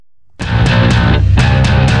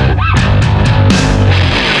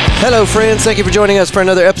Hello, friends. Thank you for joining us for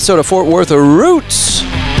another episode of Fort Worth Roots.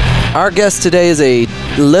 Our guest today is a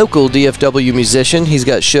local DFW musician. He's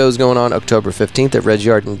got shows going on October 15th at Red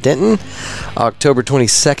Yard in Denton, October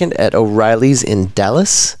 22nd at O'Reilly's in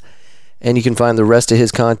Dallas. And you can find the rest of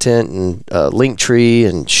his content and Linktree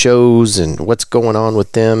and shows and what's going on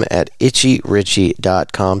with them at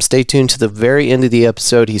itchyrichie.com. Stay tuned to the very end of the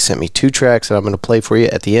episode. He sent me 2 tracks that I'm going to play for you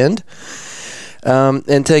at the end.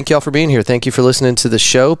 And thank y'all for being here. Thank you for listening to the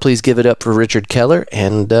show. Please give it up for Richard Keller.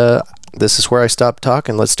 And this is where I stop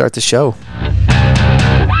talking. Let's start the show.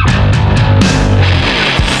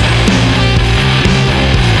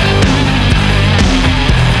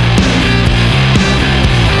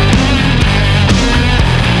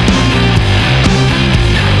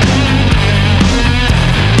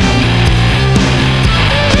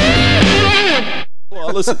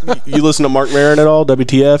 You listen to Marc Maron at all?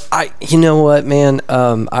 WTF? You know what, man?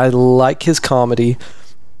 I like his comedy.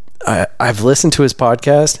 I've listened to his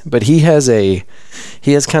podcast, but he has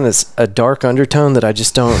kind of a dark undertone that I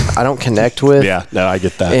don't connect with. Yeah, no, I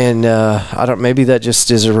get that. And maybe that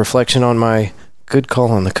just is a reflection on my good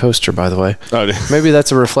call on the coaster, by the way. Oh, maybe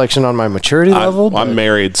that's a reflection on my maturity level. I'm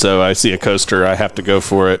married, so I see a coaster, I have to go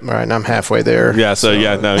for it. Right, and I'm halfway there. Yeah,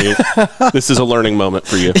 this is a learning moment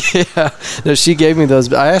for you. Yeah. No, she gave me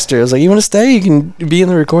those. I asked her, I was like, you want to stay? You can be in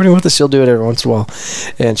the recording with us. She'll do it every once in a while.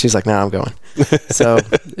 And she's like, nah, I'm going. So,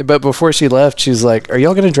 but before she left, she's like, are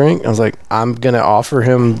y'all going to drink? I was like, I'm going to offer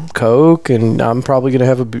him Coke, and I'm probably going to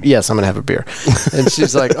have yes, I'm going to have a beer. And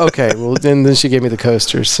she's like, okay. Well, and then she gave me the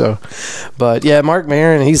coasters. So, but yeah, Marc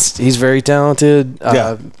Maron, he's very talented.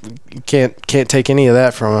 Yeah. Can't take any of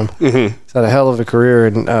that from him. Mm-hmm. He's had a hell of a career,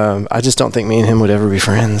 and I just don't think me and him would ever be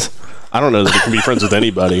friends. I don't know that I can be friends with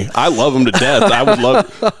anybody. I love him to death. I would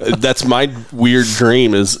love. That's my weird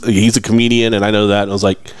dream. Is he's a comedian, and I know that. And I was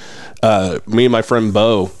like, me and my friend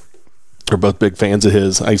Bo are both big fans of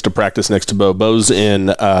his. I used to practice next to Bo. Bo's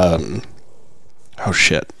in. Oh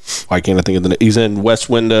shit! Why can't I think of the name? He's in West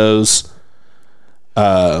Windows.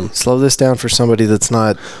 Slow this down for somebody that's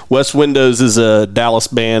not. West Windows is a Dallas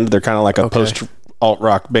band. They're kind of like a post alt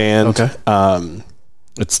rock band. Okay.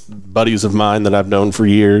 It's buddies of mine that I've known for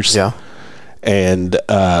years. Yeah. And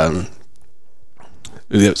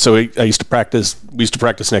so I used to practice. We used to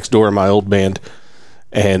practice next door in my old band,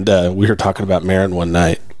 and we were talking about Maron one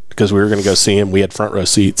night because we were going to go see him. We had front row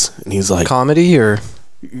seats, and he's like, comedy or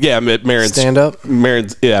yeah, Maron's stand up.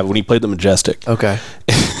 Maron's when he played the Majestic. Okay.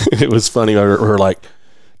 It was funny. We were like,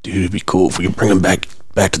 dude, it'd be cool if we could bring him back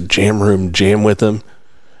to the jam room, jam with him.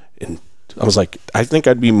 And I was like, I think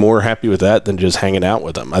I'd be more happy with that than just hanging out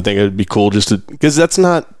with him. I think it'd be cool just to, because that's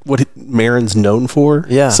not what Maron's known for.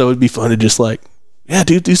 Yeah. So it'd be fun to just like, yeah,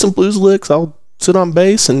 dude, do some blues licks. I'll sit on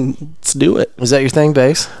bass and let's do it. Was that your thing,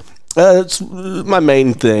 bass? It's my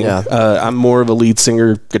main thing. Yeah. I'm more of a lead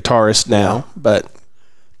singer guitarist now, but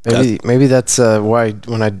maybe that's why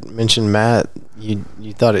when I mentioned Matt, you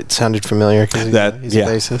thought it sounded familiar because he's a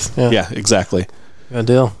bassist. Yeah, exactly. Good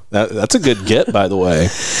deal. That's a good get, by the way.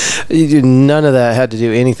 None of that had to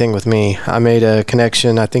do anything with me. I made a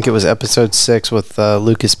connection. I think it was episode 6 with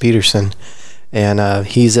Lucas Peterson, and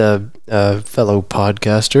he's a fellow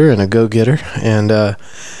podcaster and a go-getter. And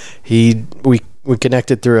we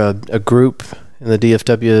connected through a group in the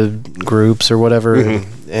DFW groups or whatever,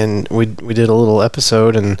 mm-hmm. and we did a little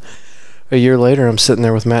episode. And a year later, I'm sitting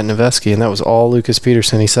there with Matt Noveski, and that was all Lucas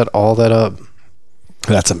Peterson. He set all that up.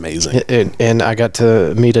 That's amazing. And I got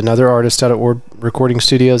to meet another artist out at Ward Recording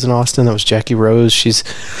Studios in Austin. That was Jackie Rose.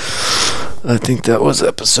 I think that was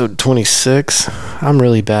episode 26. I'm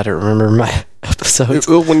really bad at remembering my episodes.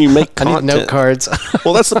 Well, when you make content, I need note cards.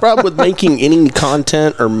 Well, that's the problem with making any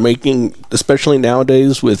content or making, especially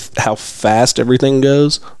nowadays with how fast everything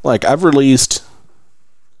goes. Like I've released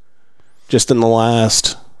just in the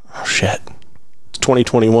last, it's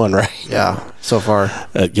 2021, right? Yeah, so far.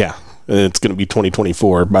 Yeah. It's going to be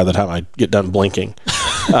 2024 by the time I get done blinking.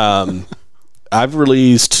 I've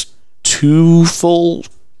released 2 full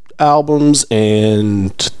albums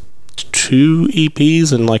and 2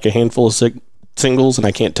 EPs and like a handful of singles, and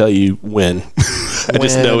I can't tell you when. I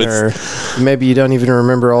just know it's... Maybe you don't even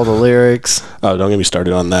remember all the lyrics. Oh, don't get me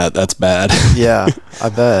started on that. That's bad. Yeah, I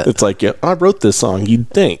bet. It's like, yeah, I wrote this song. You'd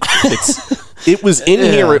think. It was in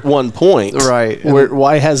here at one point. Right.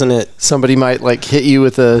 Why hasn't it... Somebody might like hit you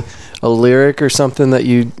with a lyric or something that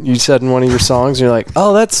you said in one of your songs, and you're like,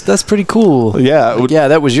 oh, that's pretty cool. Yeah. Yeah,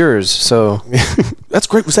 that was yours. So that's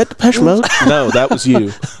great. Was that Depeche Mode? No, that was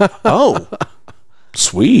you. Oh,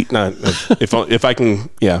 sweet. No, if I can,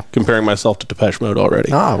 comparing myself to Depeche Mode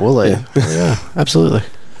already. Well, yeah, absolutely.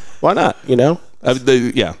 Why not?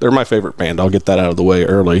 They're my favorite band. I'll get that out of the way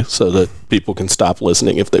early so that people can stop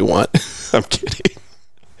listening if they want. I'm kidding.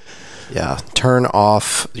 Yeah, turn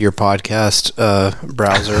off your podcast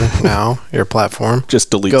browser now, your platform.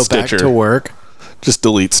 Just delete Stitcher. Go back to work. Just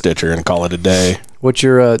delete Stitcher and call it a day. What's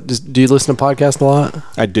your? Do you listen to podcasts a lot?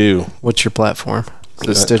 I do. What's your platform? Is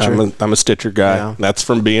it Stitcher? I'm a Stitcher guy. Yeah. That's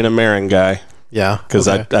from being a Marin guy. Yeah, because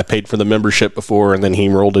I paid for the membership before, and then he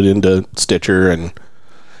rolled it into Stitcher. And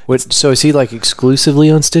so is he like exclusively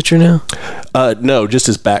on Stitcher now? No, just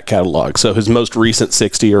his back catalog. So his most recent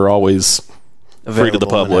 60 are always available free to the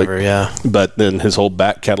public. Whenever, yeah, but then his whole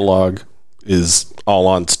back catalog is all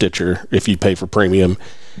on Stitcher if you pay for premium,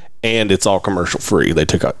 and it's all commercial free. They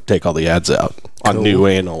take all the ads out on new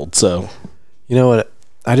and old. So you know what?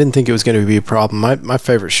 I didn't think it was going to be a problem. My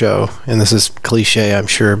favorite show, and this is cliche, I'm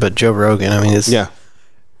sure, but Joe Rogan. I mean,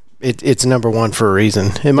 it's number one for a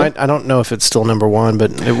reason. It might. I don't know if it's still number one,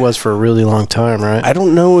 but it was for a really long time, right? I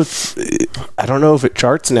don't know if it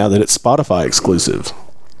charts now that it's Spotify exclusive.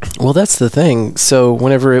 Well, that's the thing. So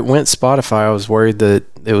whenever it went Spotify, I was worried that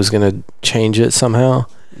it was going to change it somehow.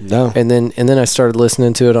 No. And then I started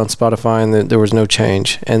listening to it on Spotify, and there was no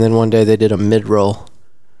change. And then one day they did a mid-roll.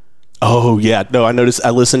 Oh yeah, no, I noticed. I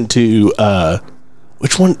listened to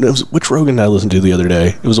which Rogan did I listen to the other day?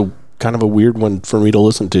 It was a kind of a weird one for me to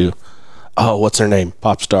listen to. Oh, what's her name?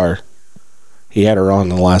 Pop star. He had her on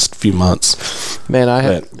the last few months.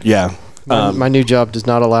 Man, yeah. My new job does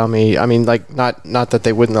not allow me. I mean, like not that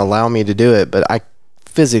they wouldn't allow me to do it, but I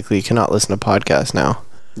physically cannot listen to podcasts now.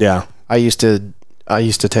 Yeah, I used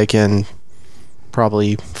to take in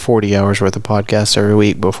probably 40 hours worth of podcasts every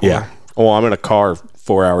week before. Yeah. Well, I'm in a car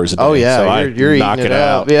 4 hours a day. Oh yeah, so you're knock eating it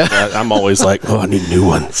out. Yeah, I'm always like, oh, I need a new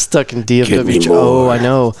one. Stuck in DFW. Oh, I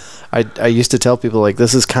know. I used to tell people like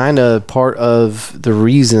this is kind of part of the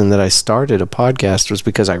reason that I started a podcast was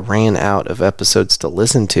because I ran out of episodes to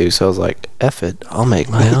listen to. So I was like, F it, I'll make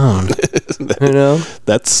my own. You know?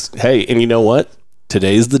 Hey, and you know what?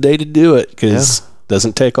 Today's the day to do it because it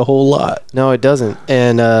doesn't take a whole lot. No, it doesn't.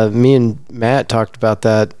 And me and Matt talked about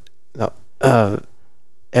that.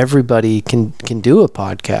 Everybody can do a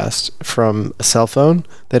podcast from a cell phone.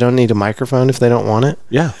 They don't need a microphone if they don't want it.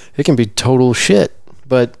 Yeah. It can be total shit,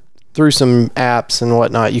 but through some apps and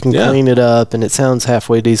whatnot, you can clean it up and it sounds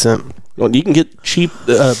halfway decent. Well, you can get cheap.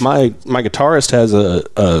 My guitarist has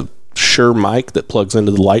a Shure mic that plugs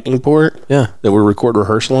into the lightning port. Yeah. That we record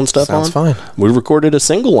rehearsal and stuff on. Sounds fine. We recorded a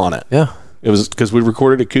single on it. Yeah. It was because we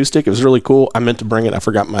recorded acoustic. It was really cool. I meant to bring it. I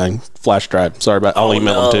forgot my flash drive. Sorry about. I'll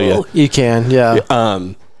email them to you. You can, yeah.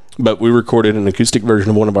 But we recorded an acoustic version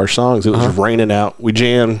of one of our songs. It was raining out. We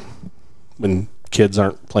jam when kids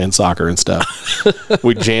aren't playing soccer and stuff.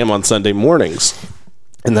 We jam on Sunday mornings,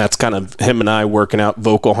 and that's kind of him and I working out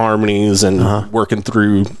vocal harmonies and working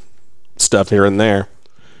through stuff here and there.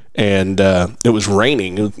 And it was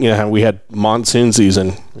raining. You know how we had monsoon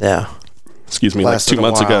season. Yeah. Excuse me, like 2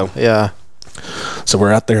 months ago. Yeah. So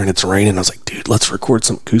we're out there and it's raining. I was like, dude, let's record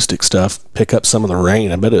some acoustic stuff. Pick up some of the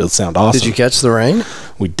rain. I bet it'll sound awesome. Did you catch the rain?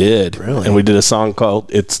 We did. Really? And we did a song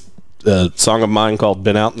it's a song of mine called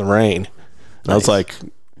 "Been Out in the Rain." And I was like,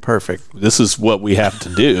 perfect. This is what we have to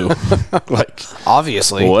do. Like,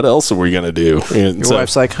 obviously. What else are we gonna do? And your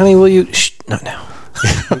wife's like, honey, will you? Shh, not now.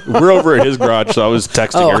 We're over at his garage, so I was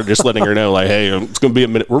texting her, just letting her know, like, hey, it's gonna be a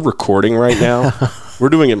minute. We're recording right now. We're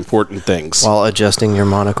doing important things while adjusting your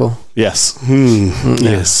monocle. Yes.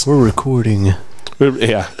 Yes. We're recording.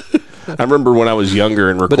 Yeah. I remember when I was younger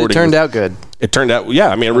and recording. But it turned out good. It turned out, yeah.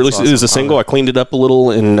 I mean, I released it as a single. I cleaned it up a little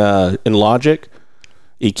in Logic,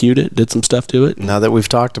 EQ'd it, did some stuff to it. Now that we've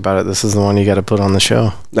talked about it, this is the one you got to put on the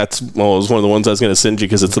show. It was one of the ones I was going to send you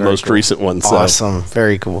because it's the most recent one. So. Awesome.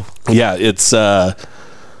 Very cool. Yeah, it's a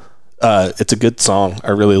good song. I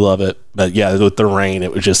really love it. But yeah, with the rain,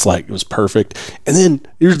 it was just like, it was perfect. And then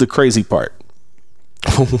here's the crazy part.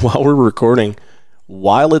 While we're recording,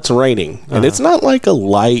 while it's raining, and it's not like a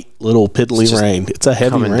light little piddly rain, it's a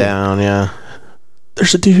heavy coming rain. Down, yeah.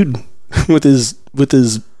 There's a dude with his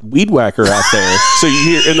weed whacker out there. So you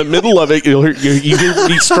hear in the middle of it, you hear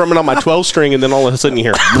me strumming on my 12 string, and then all of a sudden you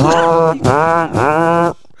hear,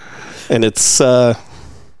 and it's all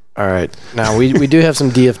right. Now we do have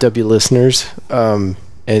some DFW listeners,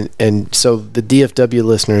 and so the DFW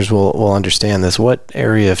listeners will understand this. What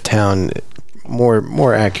area of town,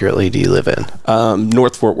 more accurately, do you live in?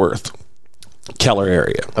 North Fort Worth, Keller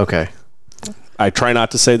area. Okay. I try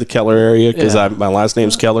not to say the Keller area because my last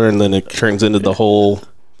name's Keller, and then it turns into the whole,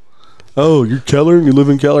 oh, you're Keller and you live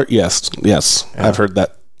in Keller? Yes. Yeah. I've heard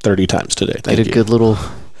that 30 times today. Thank you. A good little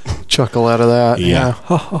chuckle out of that.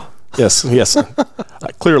 Yeah. Yes.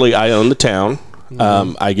 Clearly, I own the town.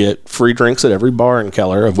 I get free drinks at every bar in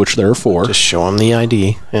Keller, of which there are 4. Just show them the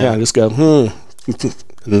ID. I just go, and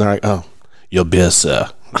they're like, oh, your beer, sir.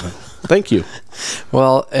 Thank you.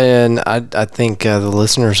 Well, and I think the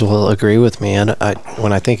listeners will agree with me. And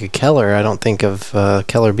when I think of Keller, I don't think of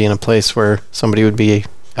Keller being a place where somebody would be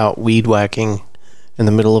out weed whacking in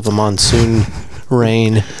the middle of a monsoon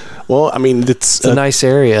rain. Well, I mean, it's a nice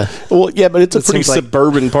area. Well, yeah, but it's a pretty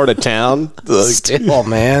suburban part of town. Still,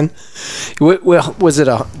 man. Well, was it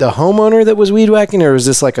the homeowner that was weed whacking, or was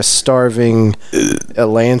this like a starving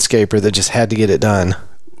landscaper that just had to get it done?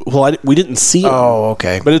 Well, we didn't see it. Oh,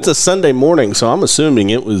 okay. But it's a Sunday morning, so I'm assuming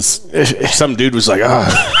it was some dude was like,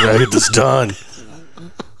 gotta get this done.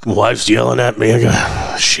 Wife's yelling at me. I go,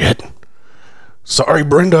 shit. Sorry,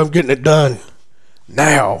 Brenda, I'm getting it done.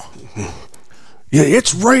 Now. Yeah,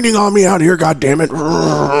 it's raining on me out here, goddammit.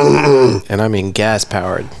 And I mean gas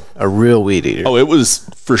powered. A real weed eater. Oh, it was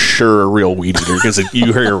for sure a real weed eater because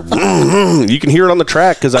you hear, you can hear it on the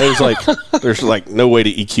track because I was like, there's like no way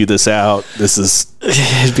to EQ this out.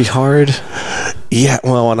 It'd be hard. Yeah,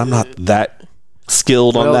 well, and I'm not that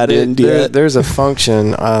skilled on that end yet. There's a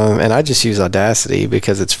function, and I just use Audacity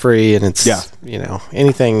because it's free and it's,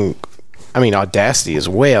 anything. I mean, Audacity is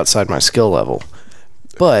way outside my skill level.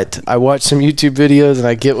 But I watch some YouTube videos and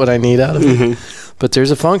I get what I need out of it. But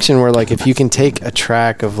there's a function where, like, if you can take a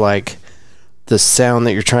track of, like, the sound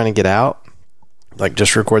that you're trying to get out, like,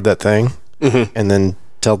 just record that thing, and then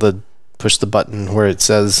push the button where it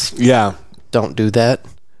says, don't do that.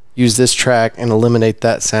 Use this track and eliminate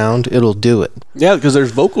that sound. It'll do it. Yeah, because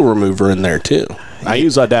there's vocal remover in there, too. I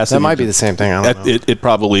use Audacity. That might be the same thing. I don't know. It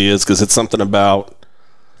probably is because it's something about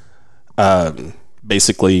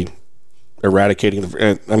basically eradicating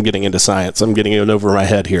I'm getting into science. I'm getting it over my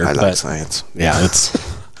head here. I like science. Yeah, it's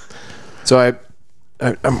so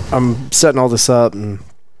I'm setting all this up, and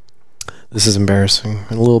this is embarrassing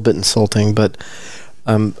and a little bit insulting, but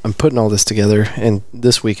I'm putting all this together, and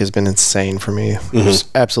this week has been insane for me. There's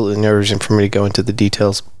absolutely no reason for me to go into the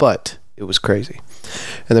details, but it was crazy.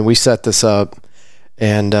 And then we set this up,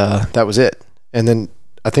 and that was it. And then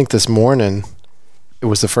I think this morning it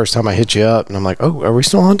was the first time I hit you up, and I'm like, oh, are we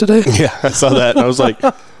still on today? Yeah, I saw that, and I was like,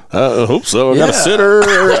 I hope so. I got a sitter.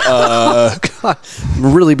 God,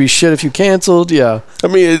 really be shit if you canceled. Yeah. I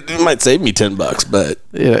mean, it might save me $10, but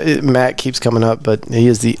Matt keeps coming up, but he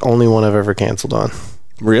is the only one I've ever canceled on.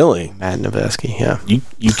 Really? Matt Noveski, yeah.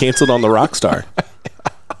 You canceled on the Rockstar.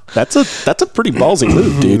 That's a pretty ballsy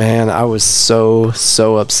move, dude. Man, I was so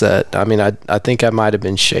upset. I mean, I think I might have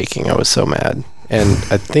been shaking. I was so mad. And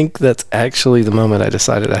I think that's actually the moment I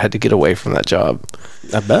decided I had to get away from that job.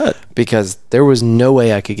 I bet. Because there was no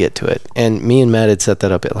way I could get to it. And me and Matt had set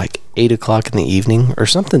that up at like 8 o'clock in the evening or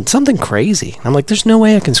something crazy. I'm like, there's no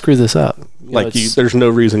way I can screw this up. There's no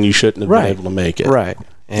reason you shouldn't have been able to make it. Right.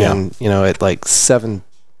 And, at like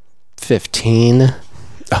 7:15,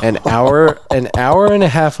 an hour and a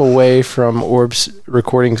half away from Orb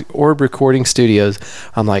Recording Studios,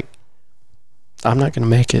 I'm like, I'm not going to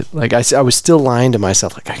make it. Like I was still lying to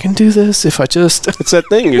myself. Like I can do this if I just. It's that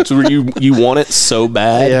thing. It's where you want it so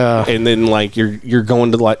bad, and then like you're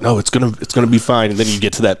going to like, no, it's gonna be fine, and then you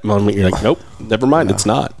get to that moment, you're like, nope, never mind, it's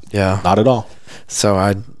not. Yeah, not at all. So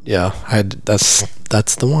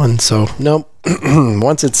that's the one. So nope.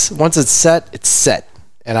 once it's set, it's set.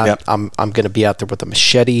 And I'm going to be out there with a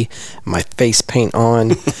machete, my face paint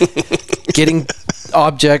on, getting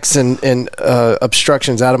objects and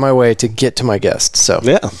obstructions out of my way to get to my guests. So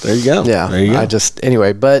yeah, there you go. Yeah, there you go.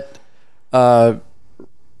 But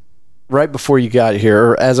right before you got here,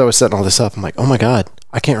 or as I was setting all this up, I'm like, oh my God,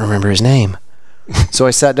 I can't remember his name. So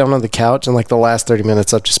I sat down on the couch, and like the last 30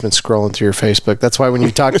 minutes, I've just been scrolling through your Facebook. That's why when you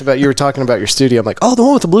were talking about your studio, I'm like, oh, the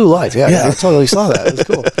one with the blue lights. Yeah. I totally saw that. It was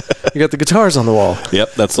cool. You got the guitars on the wall.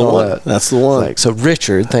 Yep, that's the one. That's the one. Like, so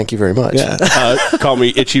Richard, thank you very much. Yeah. Call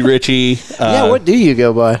me Itchy Richie. What do you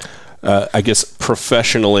go by? I guess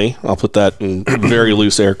professionally, I'll put that in very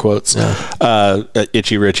loose air quotes. Yeah.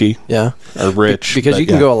 Itchy Richie. Yeah. Or Rich. Because you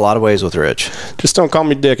can go a lot of ways with Rich. Just don't call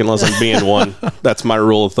me Dick unless I'm being one. That's my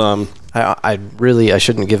rule of thumb. I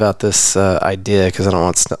shouldn't give out this idea because I don't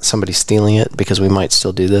want somebody stealing it, because we might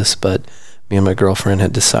still do this, but me and my girlfriend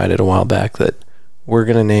had decided a while back that we're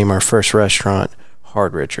going to name our first restaurant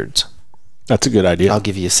Hard Richards. That's a good idea. I'll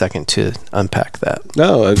give you a second to unpack that.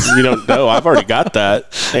 No, you don't know. I've already got that.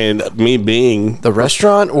 And me being... The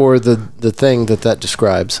restaurant or the thing that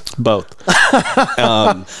describes? Both.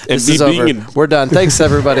 This is over. We're done. Thanks,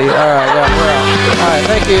 everybody. All right, yeah, we're out. All right,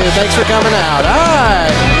 thank you. Thanks for coming out. All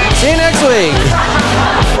right. See you next week.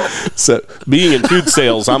 So, being in food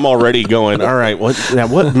sales, I'm already going, all right,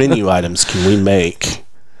 what menu items can we make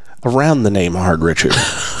around the name Hard Richard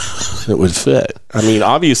that would fit. I mean,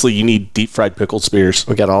 obviously, you need deep fried pickled spears.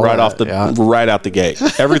 We got all right that, right out the gate.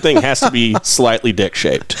 Everything has to be slightly dick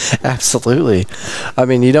shaped. Absolutely. I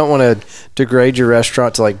mean, you don't want to degrade your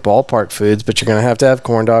restaurant to like ballpark foods, but you're going to have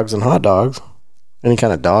corn dogs and hot dogs. Any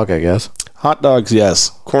kind of dog, I guess. Hot dogs, yes.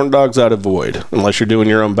 Corn dogs, I'd avoid unless you're doing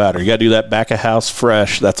your own batter. You got to do that back of house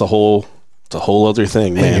fresh. That's a whole other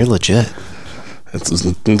thing, man. You're legit. It's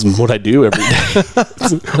what I do every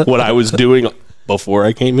day. What I was doing before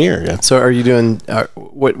I came here. Yeah. So are you doing,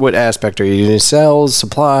 what aspect are you doing? Sales,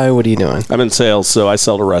 supply? What are you doing? I'm in sales, so I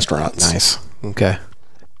sell to restaurants. Nice. Okay.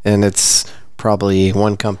 And it's probably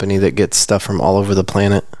one company that gets stuff from all over the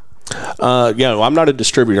planet? I'm not a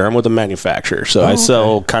distributor. I'm with a manufacturer. So I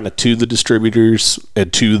sell kind of to the distributors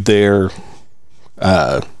and to their...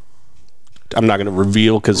 I'm not going to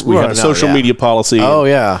reveal because we have a social media policy. Oh,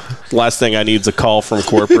 yeah. Last thing I need is a call from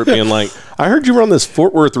corporate being like, I heard you were on this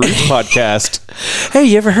Fort Worth Roots podcast. Hey,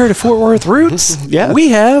 you ever heard of Fort Worth Roots? Yeah. We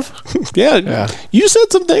have. Yeah. You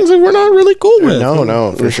said some things that we're not really cool with.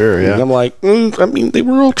 No, for sure, yeah. And I'm like, I mean, they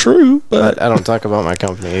were all true, but... I don't talk about my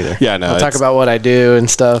company either. Yeah, no. I'll talk about what I do and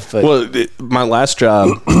stuff. But. Well, my last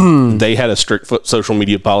job, they had a strict social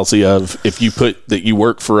media policy of, if you put that you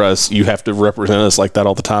work for us, you have to represent us like that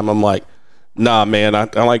all the time. I'm like, nah, man, I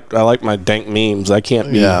like my dank memes. I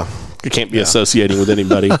can't be associating with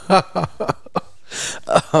anybody.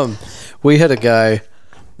 We had a guy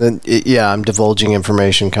that, I'm divulging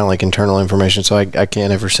information, kind of like internal information, so I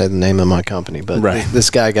can't ever say the name of my company. But this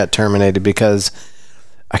guy got terminated because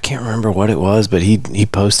I can't remember what it was, but he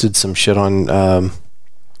posted some shit on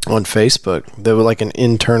Facebook. There was like an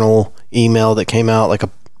internal email that came out, like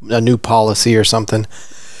a new policy or something.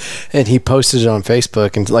 And he posted it on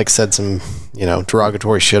Facebook and like said some,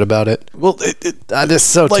 derogatory shit about it. Well, that is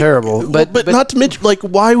so terrible. But not to mention, like,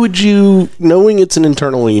 why would you, knowing it's an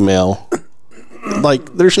internal email,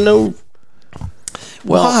 like, there's no.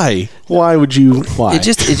 Why? Why would you? Why?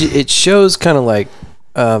 It shows kind of like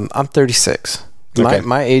I'm 36. Okay.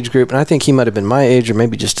 My age group, and I think he might have been my age or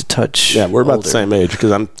maybe just a touch. Yeah, we're about older. the same age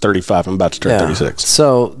because I'm 35. I'm about to turn 36.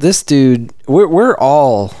 So this dude, we're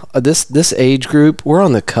all this age group. We're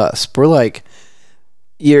on the cusp. We're like,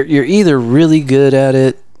 you're either really good at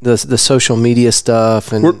it, the social media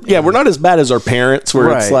stuff, and we're not as bad as our parents,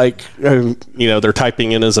 where it's Right. like, they're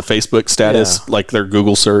typing in as a Facebook status, like their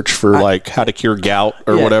Google search for like how to cure gout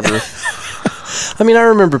or whatever. I mean, I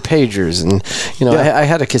remember pagers, and I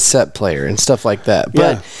had a cassette player and stuff like that.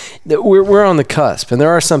 But we're on the cusp, and there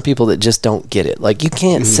are some people that just don't get it. Like, you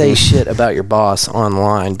can't say shit about your boss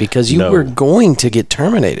online because you were going to get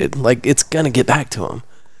terminated. Like, it's gonna get back to him,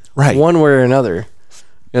 Right. one way or another.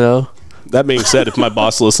 That being said, if my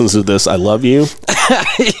boss listens to this, I love you.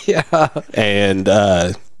 Yeah. And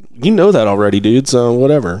you know that already, dude. So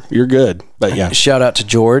whatever, you're good. But yeah, Shout out to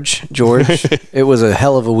George. It was a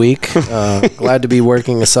hell of a week. Glad to be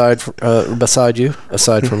working beside you,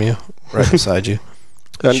 right beside you.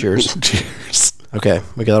 Cheers. Cheers. Okay,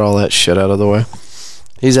 we got all that shit out of the way.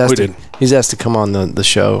 He's asked to come on the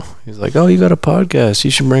show. He's like, "Oh, you got a podcast?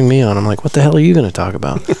 You should bring me on." I'm like, "What the hell are you going to talk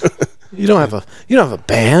about? You don't have a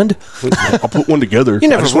band? I'll put one together. You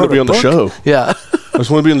never I just want to be on the show. Yeah." I just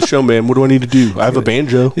want to be on the show, man. What do I need to do? I have a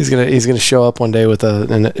banjo. He's gonna show up one day with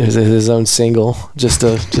his own single just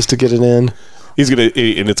to get it in.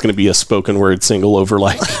 And it's gonna be a spoken word single over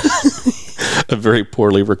like a very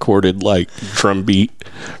poorly recorded like drum beat.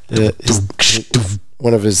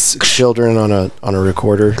 One of his children on a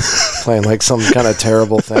recorder playing like some kind of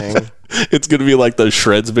terrible thing. It's gonna be like those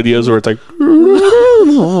Shreds videos where it's like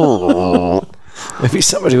Maybe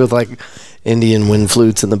somebody with like Indian wind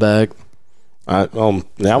flutes in the back.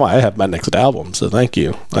 Now I have my next album, so thank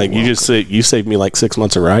you. Like you saved me like 6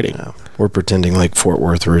 months of writing. Yeah. We're pretending like Fort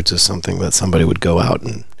Worth Roots is something that somebody would go out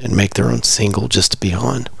and make their own single just to be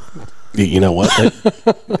on. You know what?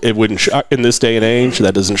 It wouldn't shock in this day and age.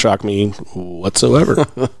 That doesn't shock me whatsoever.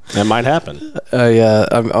 That might happen.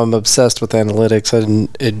 I'm obsessed with analytics.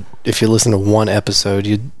 If you listen to one episode,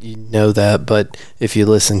 you know that. But if you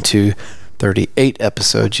listen to 38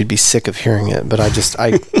 episodes, you'd be sick of hearing it. But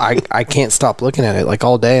I can't stop looking at it. Like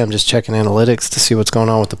all day, I'm just checking analytics to see what's going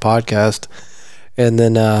on with the podcast. And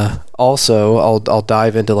then also I'll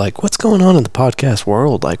dive into like what's going on in the podcast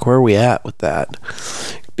world. Like where are we at with that?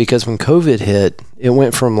 Because when COVID hit, it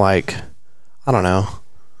went from like, I don't know,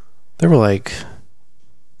 there were like,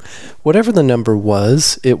 whatever the number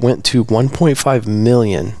was, it went to 1.5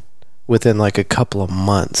 million within like a couple of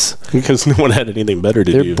months. Because no one had anything better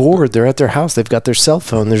to do. They're bored. They're at their house. They've got their cell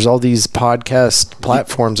phone. There's all these podcast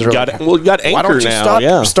platforms that are you got Anchor why don't you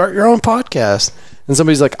now. start your own podcast? And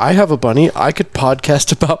somebody's like, I have a bunny. I could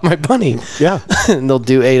podcast about my bunny. Yeah. And they'll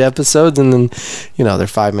do 8 episodes, and then, they're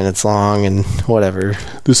 5 minutes long and whatever.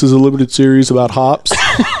 This is a limited series about hops.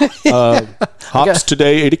 Hops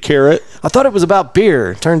today ate a carrot. I thought it was about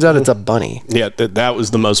beer. Turns out it's a bunny. Yeah, that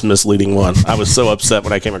was the most misleading one. I was so upset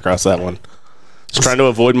when I came across that one. Just trying to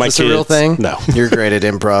avoid my Is kids. this a real thing? No. You're great at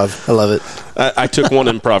improv. I love it. I took one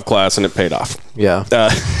improv class and it paid off. Yeah.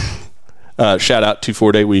 Shout out to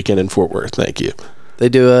 4 Day Weekend in Fort Worth. Thank you. They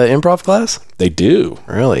do an improv class? They do.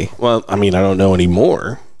 Really? Well, I mean, I don't know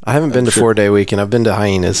anymore. I haven't been to 4 Day Weekend. I've been to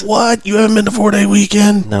Hyenas. What? You haven't been to 4 Day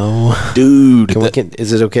Weekend? No. Dude.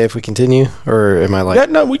 Is it okay if we continue? Or am I like... Yeah,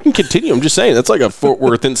 no, we can continue. I'm just saying, that's like a Fort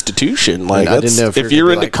Worth institution. Like, I didn't know if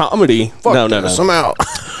you're into comedy... Fuck no. I'm out.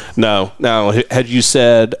 No. Had you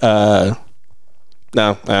said... No,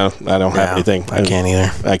 I don't have anything. I can't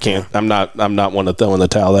either. I can't. I'm not one to throw in the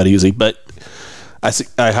towel that easy. But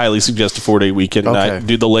I highly suggest a 4 Day Weekend. Okay. I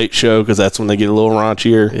do the late show because that's when they get a little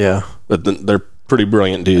raunchier. Yeah. But they're pretty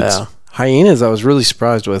brilliant dudes. Yeah. Hyenas I was really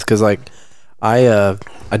surprised with because, like,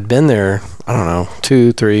 I'd been there, I don't know,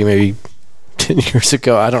 2, 3, maybe 10 years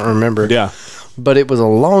ago. I don't remember. Yeah. But it was a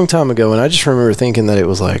long time ago, and I just remember thinking that it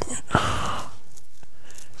was like...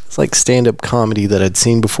 It's like stand-up comedy that I'd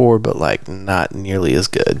seen before, but like not nearly as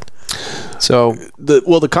good. So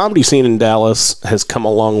the comedy scene in Dallas has come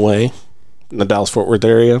a long way in the Dallas-Fort Worth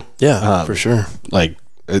area. Yeah, for sure. Like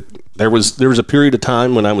there was a period of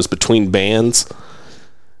time when I was between bands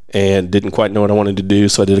and didn't quite know what I wanted to do,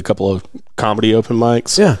 so I did a couple of comedy open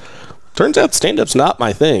mics. Yeah. Turns out stand-up's not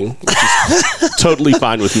my thing, which is totally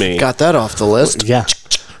fine with me. Got that off the list. Yeah.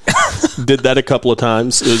 Did that a couple of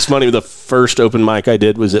times. It was funny. The first open mic I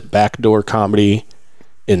did was at Backdoor Comedy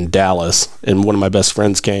in Dallas, and one of my best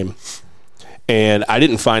friends came. And I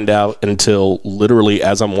didn't find out until literally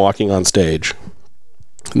as I'm walking on stage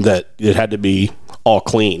that it had to be all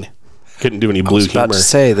clean. Couldn't do any blue humor. I was about to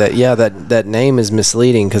say that, yeah, that name is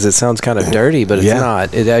misleading because it sounds kind of dirty, but it's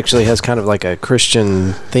not. It actually has kind of like a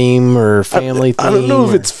Christian theme or family theme. I don't know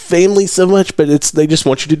if it's family so much, but they just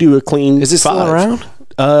want you to do a clean Is it still 5. around?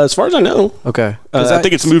 As far as I know. Okay. I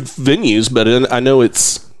think it's moved venues, but I know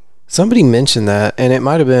it's... Somebody mentioned that, and it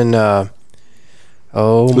might have been...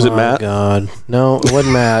 was it Matt? God. No, it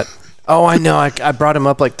wasn't Matt. Oh, I know. I brought him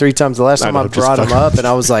up like 3 times. The last time I brought him up, and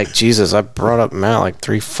I was like, Jesus, I brought up Matt like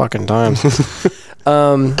 3 fucking times.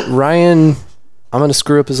 Ryan, I'm going to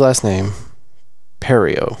screw up his last name.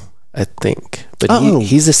 Perio, I think. But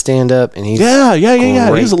he's a stand-up, and he's Yeah.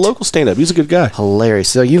 great. He's a local stand-up. He's a good guy. Hilarious.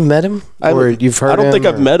 So you've met him? Or you've heard him? I don't think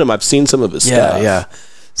I've met him. I've seen some of his stuff. Yeah.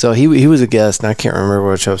 So he was a guest, and I can't remember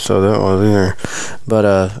which episode that was either.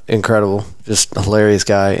 But incredible, just a hilarious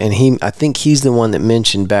guy. And I think he's the one that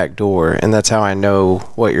mentioned Backdoor, and that's how I know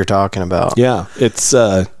what you're talking about. Yeah, it's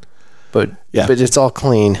but it's all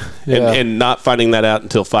clean. Yeah. And not finding that out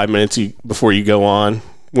until 5 minutes before you go on,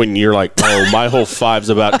 when you're like, oh, my whole 5's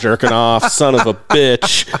about jerking off, son of a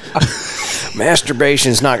bitch.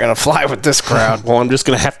 Masturbation's not gonna fly with this crowd. Well, I'm just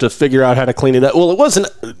gonna have to figure out how to clean it up. Well,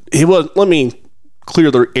 let me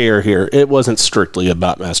clear the air here. It wasn't strictly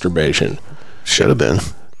about masturbation. Should have been.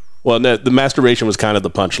 Well, no, the masturbation was kind of the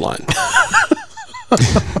punchline.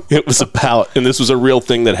 It was about, and this was a real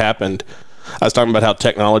thing that happened. I was talking about how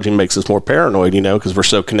technology makes us more paranoid, because we're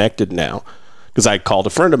so connected now. Because I called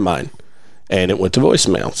a friend of mine, and it went to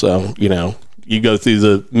voicemail. So, you go through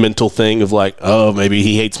the mental thing of like, oh, maybe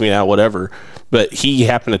he hates me now, whatever. But he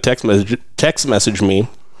happened to text message me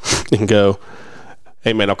and go,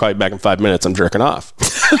 hey, man, I'll call you back in 5 minutes. I'm jerking off.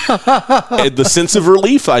 And the sense of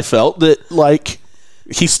relief I felt that, like,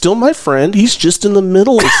 he's still my friend. He's just in the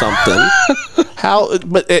middle of something.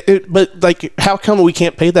 But how come we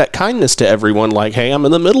can't pay that kindness to everyone? Like, hey, I'm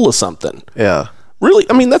in the middle of something. Yeah. Really?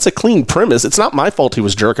 I mean, that's a clean premise. It's not my fault he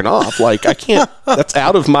was jerking off. Like, I can't, that's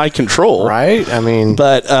out of my control. Right? I mean.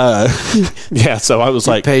 But, yeah, so I was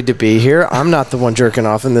like. Paid to be here. I'm not the one jerking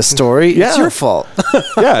off in this story. Yeah. It's your fault.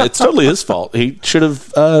 Yeah, it's totally his fault. He should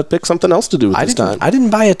have picked something else to do with his time. I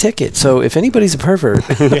didn't buy a ticket, so if anybody's a pervert.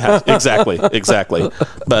 Yeah, exactly.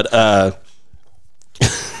 But,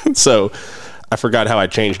 so I forgot how I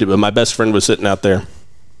changed it, but my best friend was sitting out there,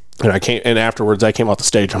 and afterwards I came off the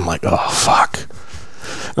stage. I'm like, oh, fuck.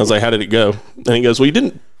 I was like, how did it go? And he goes, well, you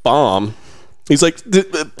didn't bomb. He's like,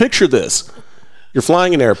 picture this. You're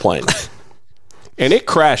flying an airplane, and it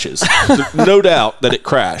crashes. No doubt that it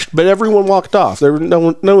crashed, but everyone walked off. There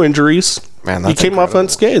were no injuries. Man, he came off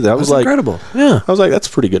unscathed. I was like, incredible. Yeah. I was like, that's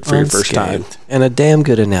pretty good for your first time. And a damn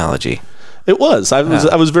good analogy. It was. I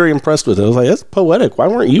was very impressed with it. I was like, that's poetic. Why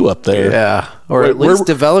weren't you up there? Yeah. Or at least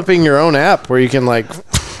developing your own app where you can, like,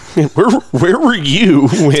 Where were you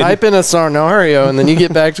when... Type in a scenario, and then you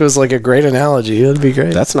get back to us like a great analogy. That'd be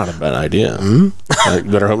great. That's not a bad idea. You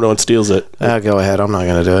better hope no one steals it. Go ahead. I'm not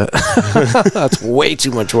going to do it. That's way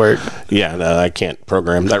too much work. Yeah, no, I can't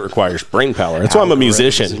program. That requires brain power. That's why I'm a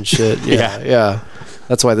musician. And shit. Yeah.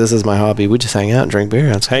 That's why this is my hobby. We just hang out and drink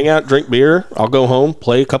beer. Hang out, drink beer. I'll go home,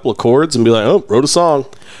 play a couple of chords, and be like, oh, wrote a song.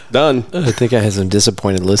 Done. I think I had some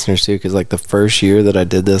disappointed listeners, too, because, like, the first year that I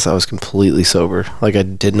did this, I was completely sober. Like, I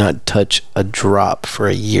did not touch a drop for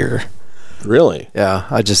a year. Really? Yeah.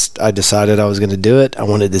 I decided I was going to do it. I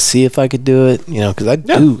wanted to see if I could do it, because I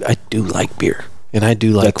do like beer, and I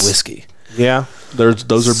do like whiskey. Yeah.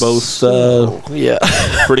 Those are both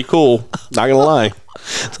pretty cool. Not going to lie.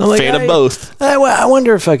 So like, fan of both. I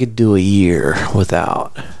wonder if I could do a year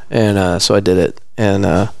without, and so I did it. And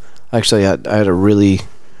actually, I had a really,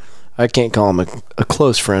 I can't call him a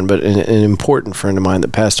close friend, but an important friend of mine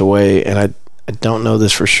that passed away. And I don't know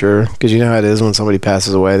this for sure, because you know how it is when somebody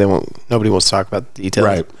passes away, nobody wants to talk about the details.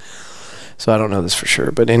 Right. So I don't know this for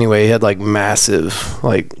sure, but anyway, he had like massive,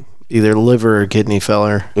 like either liver or kidney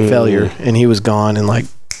failure, and he was gone in like,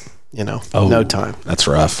 no time. That's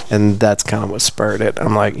rough. And that's kind of what spurred it.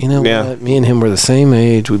 I'm like, what? Me and him were the same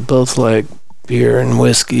age. We both like beer and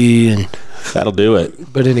whiskey, and that'll do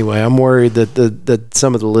it. But anyway, I'm worried that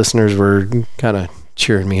some of the listeners were kind of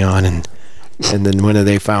cheering me on, and then when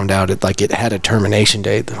they found out it had a termination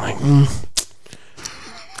date, they're like,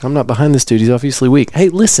 I'm not behind this dude. He's obviously weak. Hey,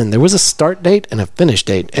 listen, there was a start date and a finish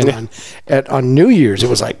date, and on New Year's it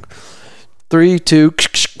was like 3, 2,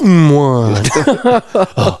 1.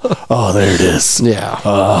 oh, there it is.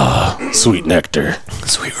 Yeah. Sweet nectar.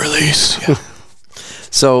 Sweet release. Yeah.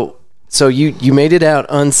 So you made it out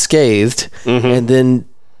unscathed, and then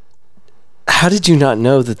how did you not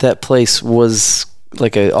know that place was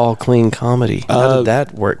like a all clean comedy? How did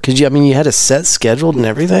that work? Because you had a set scheduled and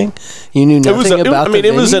everything. You knew nothing about it.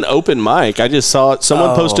 It was an open mic. I just saw it.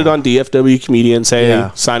 Someone posted on DFW Comedians, hey,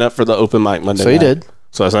 sign up for the open mic Monday night. So you did.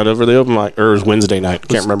 So I signed up for the open mic, or it was Wednesday night.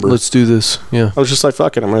 Can't remember. Let's do this. Yeah. I was just like,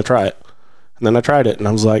 fuck it, I'm going to try it. And then I tried it, and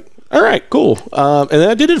I was like, all right, cool. And then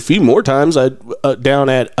I did it a few more times. I down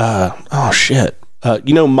at, Mana?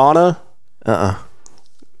 Am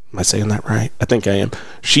I saying that right? I think I am.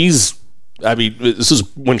 This is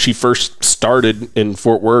when she first started in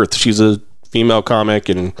Fort Worth. She's a female comic,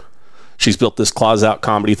 and she's built this Claws Out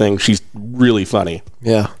comedy thing. She's really funny.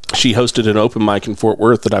 Yeah. She hosted an open mic in Fort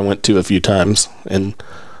Worth that I went to a few times, and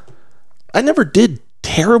I never did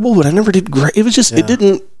terrible, but I never did great. It was just, it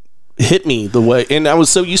didn't hit me the way, and I was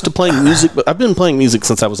so used to playing music, but I've been playing music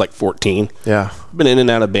since I was like 14. Yeah. I've been in and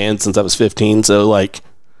out of bands since I was 15, so like,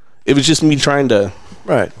 it was just me trying to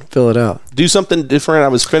fill it out, do something different. I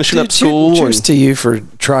was finishing up school. Cheers to you for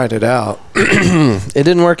trying it out. It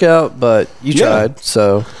didn't work out, but you tried.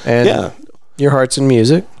 So, and your heart's in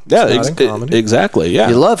music. Yeah, exactly. Yeah,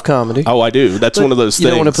 you love comedy. Oh, I do. That's one of those things. You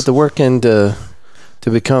don't want to put the work in to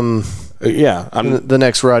become. I'm the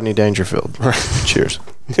next Rodney Dangerfield. Cheers.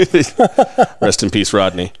 Rest in peace,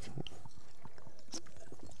 Rodney.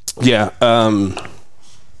 Yeah.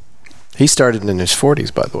 He started in his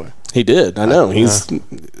 40s, by the way. He did. I know. He was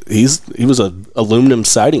a aluminum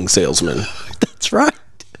siding salesman. That's right.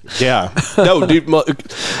 Yeah. No, dude.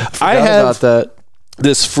 I have about that.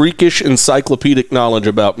 This freakish encyclopedic knowledge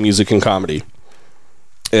about music and comedy,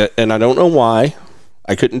 and I don't know why.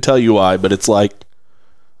 I couldn't tell you why, but it's like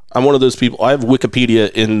I'm one of those people. I have Wikipedia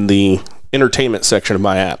in the entertainment section of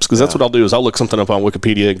my apps, because that's what I'll do is I'll look something up on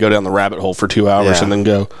Wikipedia and go down the rabbit hole for 2 hours and then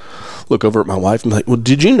go look over at my wife and be like, well,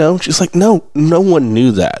 did you know? She's like, no one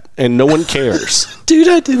knew that, and no one cares. Dude,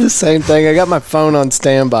 I do the same thing. I got my phone on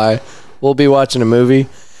standby. We'll be watching a movie.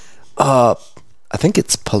 I think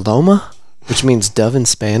it's Paloma, which means dove in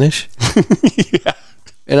Spanish. Yeah.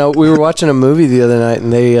 And we were watching a movie the other night,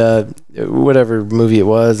 and they, whatever movie it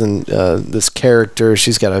was, and this character,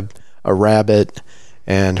 she's got a rabbit,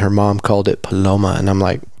 and her mom called it Paloma, and I'm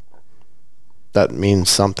like, that means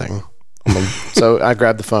something. So I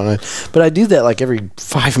grabbed the phone, but I do that like every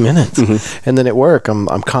 5 minutes, and then at work, I'm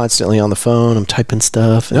constantly on the phone, I'm typing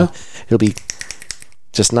stuff, and it'll be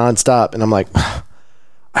just nonstop, and I'm like,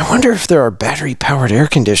 I wonder if there are battery-powered air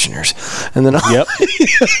conditioners. And then Yep.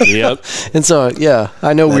 And so,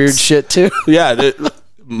 I know weird shit too. Yeah,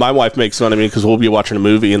 my wife makes fun of me because we'll be watching a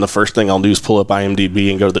movie, and the first thing I'll do is pull up IMDb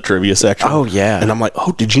and go to the trivia section. Oh, yeah. And I'm like,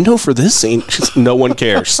 oh, did you know for this scene? No one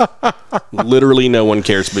cares. Literally no one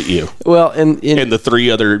cares but you. Well, and the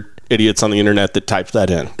 3 other idiots on the internet that type that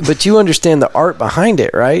in. But you understand the art behind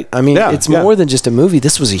it, right? I mean, it's more than just a movie.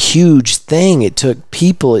 This was a huge thing. It took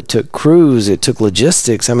people, it took crews, it took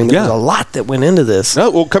logistics. I mean, there was a lot that went into this. No,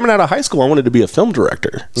 well, coming out of high school, I wanted to be a film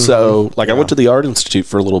director. So, I went to the Art Institute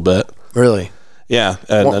for a little bit. Really? Yeah.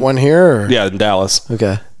 And one here? Or? Yeah, in Dallas.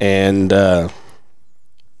 Okay. And I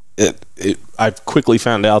quickly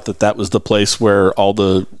found out that was the place where all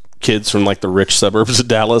the kids from like the rich suburbs of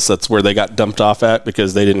Dallas, that's where they got dumped off at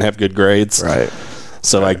because they didn't have good grades. Right.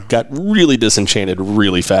 So I got really disenchanted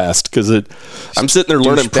really fast because I'm sitting there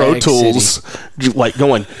learning Pro Tools, like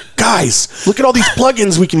going, guys, look at all these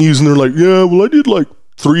plugins we can use. And they're like, yeah, well, I did like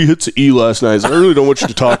 3 hits of E last night. So I really don't want you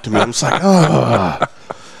to talk to me. I'm just like,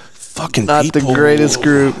 fucking not people. The greatest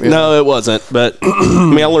group. Yeah. No, it wasn't. But I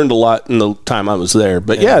mean, I learned a lot in the time I was there.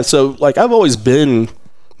 But so like I've always been,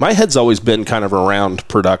 my head's always been kind of around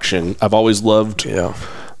production. I've always loved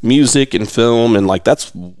music and film, and like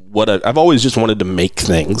that's what I've always just wanted to make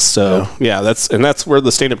things. So that's where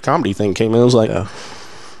the stand-up comedy thing came in. I was like,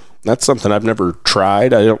 that's something I've never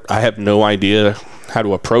tried. I have no idea how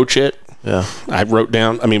to approach it. Yeah, I wrote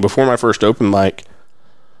down. I mean, before my first open mic,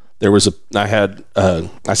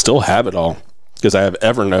 I still have it all because I have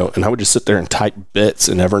Evernote, and I would just sit there and type bits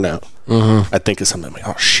in Evernote. Mm-hmm. I'd think of something like,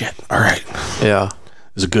 oh shit, all right, yeah.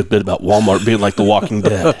 There's a good bit about Walmart being like The Walking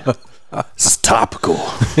Dead. It's topical.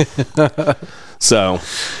 So,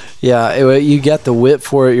 yeah, you got the wit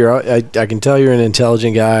for it. I can tell you're an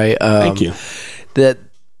intelligent guy. Thank you. That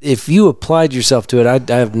if you applied yourself to it,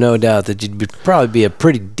 I have no doubt that you'd probably be a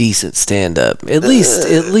pretty decent stand-up. At least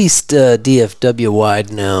DFW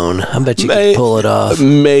wide known. I bet you could pull it off.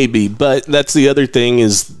 Maybe, but that's the other thing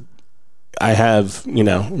is I have,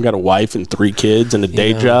 I've got a wife and 3 kids and a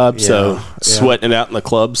day job, so sweating it out in the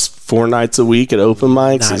clubs 4 nights a week at open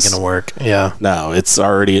mics not gonna work. Yeah, no, it's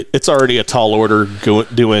already a tall order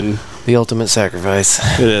doing the ultimate sacrifice.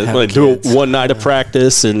 It is. Like doing 1 night of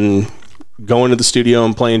practice and going to the studio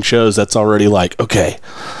and playing shows. That's already like, okay,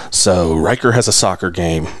 so Riker has a soccer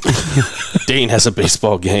game, Dane has a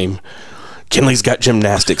baseball game, Kinley's got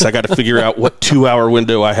gymnastics. I got to figure out what 2-hour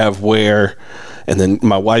window I have where. And then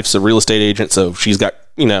my wife's a real estate agent, so she's got,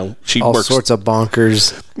 she all works sorts of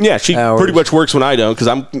bonkers. Yeah, she pretty much works when I don't,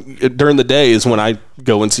 because during the day is when I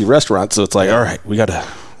go and see restaurants. So it's like, all right,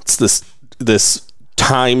 it's this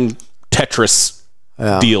time Tetris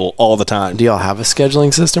deal all the time. Do y'all have a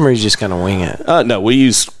scheduling system, or you just kind of wing it? No, we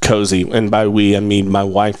use Cozy, and by we I mean my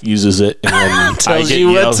wife uses it and then tells you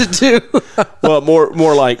what to do. Well,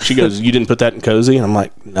 more like she goes, "You didn't put that in Cozy," and I'm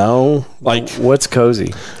like, "No." Like, what's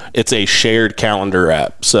Cozy? It's a shared calendar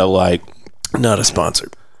app. So like, not a sponsor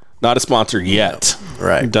yet. No.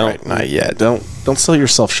 Right. Not yet. Don't sell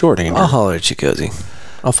yourself short, Andrew. I'll holler at you, Cozy.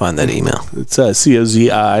 I'll find that email. It's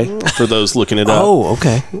COZI for those looking it up. Oh,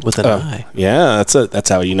 okay. With an I. Yeah, that's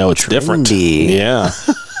how you know it's different. Yeah.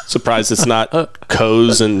 Surprised it's not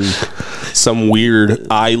Coz and some weird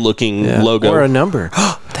eye-looking logo. Or a number.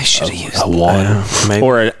 They should have used a 1.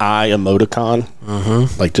 Or an eye emoticon.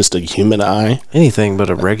 Mm-hmm. Like just a human eye. Anything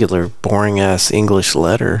but a regular, boring-ass English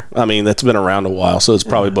letter. I mean, that's been around a while, so it's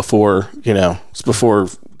probably before, it's before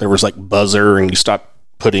there was like buzzer and you stopped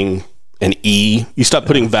putting an E. You stop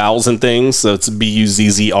putting vowels in things, so it's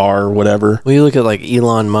BUZZR or whatever. Well, you look at like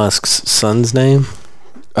Elon Musk's son's name.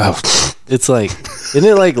 Oh, it's like, isn't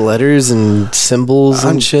it like letters and symbols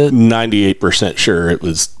and shit? 98% sure it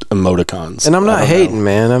was emoticons. And I'm not hating,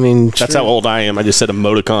 man. I mean, that's how old I am. I just said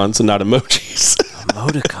emoticons and not emojis.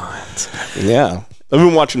 Emoticons. Yeah. I've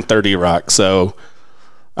been watching 30 Rock, so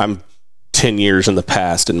I'm 10 years in the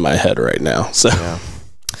past in my head right now. So,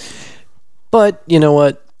 but you know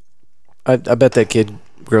what? I bet that kid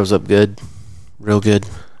grows up good, real good.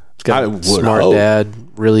 He's got a smart dad,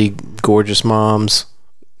 really gorgeous moms.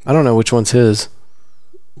 I don't know which one's his.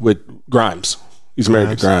 With Grimes, he's married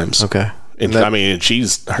to Grimes. Okay, and I mean,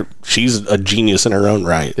 she's a genius in her own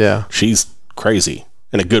right. Yeah, she's crazy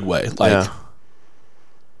in a good way, like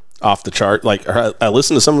off the chart. Like I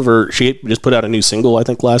listened to some of her. She just put out a new single, I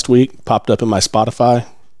think last week. Popped up in my Spotify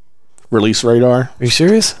release radar. Are you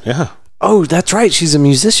serious? Yeah. Oh, that's right. She's a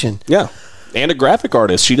musician. Yeah, and a graphic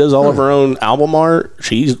artist. She does all of her own album art.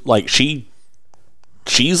 She's like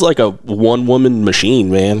a one-woman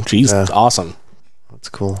machine, man. She's awesome. That's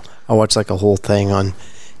cool. I watched like a whole thing on,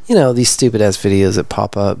 these stupid-ass videos that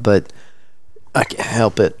pop up, but I can't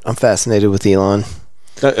help it. I'm fascinated with Elon.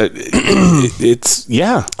 It's,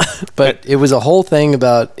 yeah. But it was a whole thing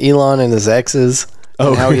about Elon and his exes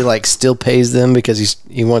and how he like still pays them because he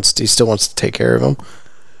still wants to take care of them.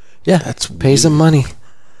 Yeah, that's pays him money.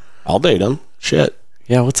 I'll date him. Shit.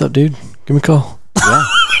 Yeah, what's up, dude? Give me a call. Yeah.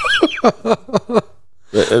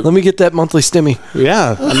 Let me get that monthly stimmy.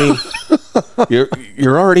 Yeah, I mean,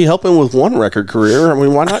 you're already helping with one record career. I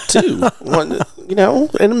mean, why not two?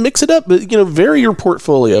 And mix it up. But vary your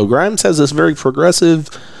portfolio. Grimes has this very progressive.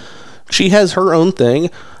 She has her own thing.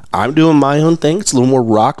 I'm doing my own thing. It's a little more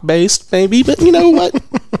rock based, maybe. But you know what?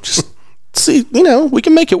 Just see. We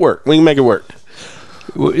can make it work. We can make it work.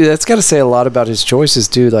 That's got to say a lot about his choices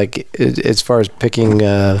too. Like as far as picking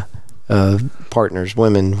partners,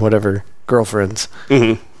 women, whatever, girlfriends.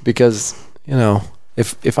 Mm-hmm. Because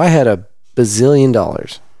if I had $1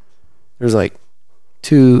 bazillion, there's like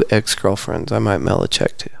 2 ex-girlfriends I might mail a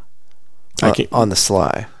check to. On the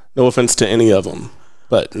sly. No offense to any of them,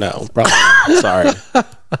 but no, probably not. Sorry.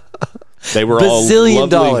 They were all $1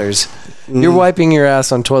 bazillion. You're wiping your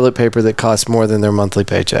ass on toilet paper that costs more than their monthly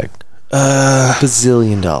paycheck. $1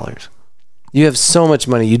 bazillion. You have so much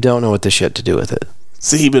money, you don't know what the shit to do with it.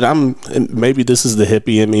 See, but maybe this is the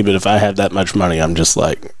hippie in me, but if I had that much money, I'm just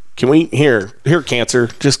like, can we, here, cancer,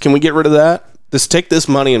 just can we get rid of that? Just take this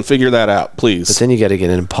money and figure that out, please. But then you got to get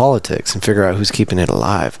into politics and figure out who's keeping it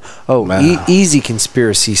alive. Oh, easy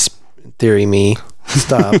conspiracy theory, me.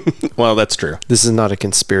 Stop. Well, that's true. This is not a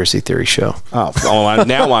conspiracy theory show.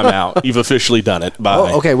 Now I'm out. You've officially done it. Bye.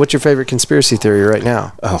 Oh, okay. What's your favorite conspiracy theory right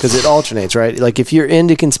now? Because it alternates, right? Like if you're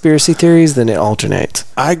into conspiracy theories, then it alternates.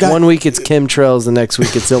 1 week it's chemtrails, the next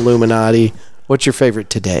week it's Illuminati. What's your favorite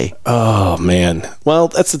today? Oh, man. Well,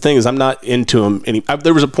 that's the thing is I'm not into them.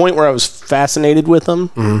 There was a point where I was fascinated with them,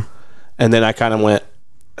 mm-hmm. and then I kind of went,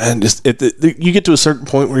 and just you get to a certain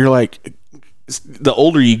point where you're like, the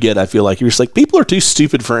older you get, I feel like you're just like, people are too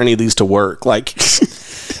stupid for any of these to work. Like,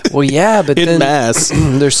 well, yeah, but in mass,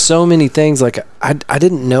 there's so many things. Like I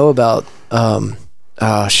didn't know about.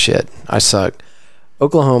 Shit, I suck.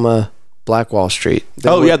 Oklahoma. Black Wall Street.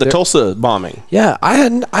 The Tulsa bombing. Yeah, I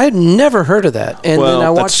had never heard of that. And then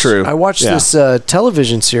I watched this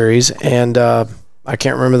television series, and I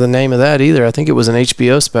can't remember the name of that either. I think it was an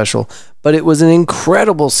HBO special, but it was an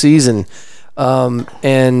incredible season.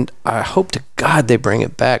 And I hope to God they bring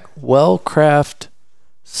it back. Wellcraft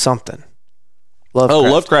something.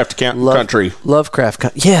 Lovecraft Country. Lovecraft.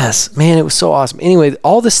 Yes, man, it was so awesome. Anyway,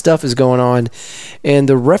 all this stuff is going on, and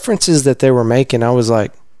the references that they were making, I was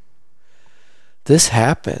like, this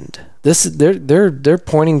happened. They're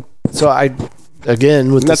pointing. So I,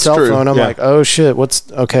 again, with the cell phone, I'm like, oh shit,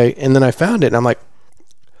 okay? And then I found it, and I'm like,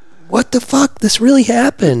 what the fuck? This really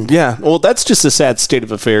happened. Yeah. Well, that's just a sad state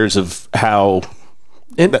of affairs of how.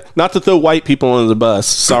 Not to throw white people under the bus.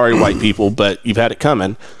 Sorry, white people, but you've had it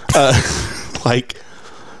coming. Like,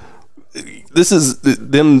 this is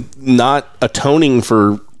them not atoning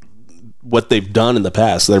for what they've done in the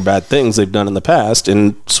past. They're bad things they've done in the past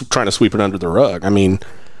and trying to sweep it under the rug. I mean,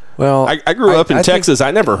 well, I grew up in Texas.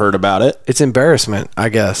 I never heard about it. It's embarrassment, I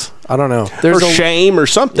guess. I don't know. There's shame or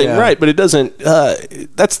something, right? But it doesn't.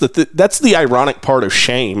 That's the ironic part of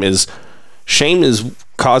shame is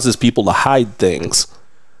causes people to hide things.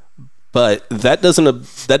 But that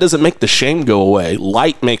doesn't make the shame go away.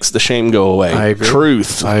 Light makes the shame go away. I agree.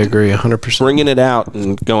 Truth. I agree 100%. Bringing it out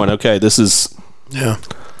and going, okay, this is. Yeah.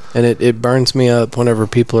 And it burns me up whenever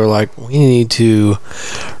people are like, we need to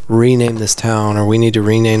rename this town, or we need to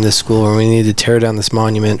rename this school, or we need to tear down this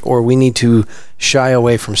monument, or we need to shy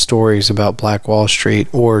away from stories about Black Wall Street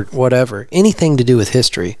or whatever. Anything to do with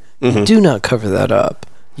history. Mm-hmm. Do not cover that up.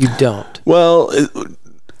 You don't. Well,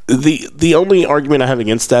 the only argument I have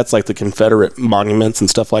against that's like the Confederate monuments and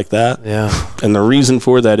stuff like that. Yeah. And the reason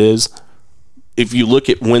for that is, if you look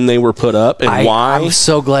at when they were put up and why. I'm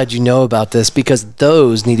so glad you know about this, because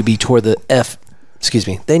those need to be tore the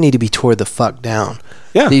fuck down.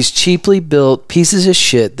 Yeah. These cheaply built pieces of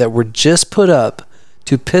shit that were just put up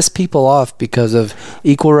to piss people off because of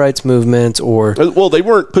equal rights movements or. Well, they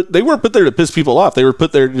weren't put there to piss people off. They were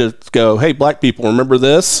put there to go, hey, black people, remember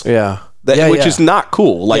this? Yeah. Which is not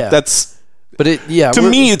cool. Like that's. But to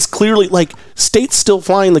me, it's clearly like states still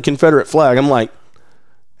flying the Confederate flag. I'm like,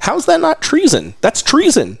 how's that not treason? That's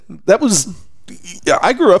treason.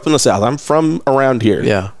 I grew up in the South. I'm from around here.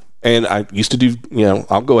 Yeah. And I used to do,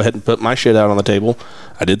 I'll go ahead and put my shit out on the table.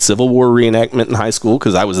 I did Civil War reenactment in high school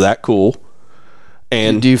because I was that cool.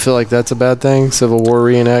 And do you feel like that's a bad thing, Civil War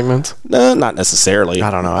reenactments? No, not necessarily. I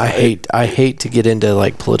don't know. I hate to get into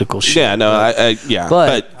like political shit. Yeah, no,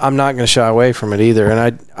 But I'm not going to shy away from it either.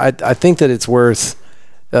 And I think that it's worth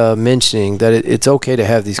mentioning that it's okay to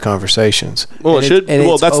have these conversations. Well, it should.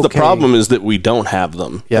 Well, that's okay. The problem is that we don't have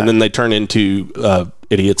them, and then they turn into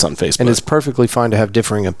idiots on Facebook. And it's perfectly fine to have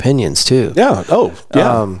differing opinions too. Yeah. Oh,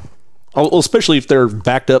 yeah. Well, especially if they're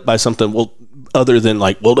backed up by something. Well, other than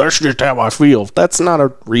like, well, that's just how I feel. That's not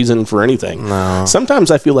a reason for anything. No.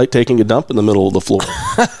 Sometimes I feel like taking a dump in the middle of the floor.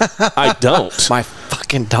 I don't. My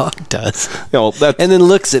fucking dog does. That's, And then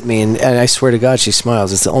looks at me, and I swear to God, she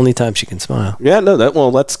smiles. It's the only time she can smile. yeah, no,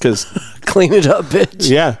 that's because, Clean it up, bitch.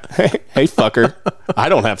 yeah, hey, fucker. I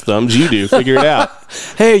don't have thumbs. You do. Figure it out.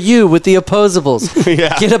 Hey, you with the opposables.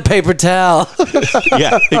 Yeah. Get a paper towel.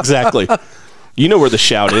 Yeah, exactly. You know where the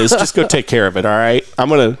shout is. Just go take care of it. All right. I'm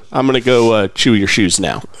gonna go chew your shoes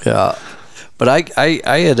now. Yeah. But I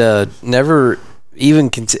had never even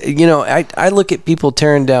I look at people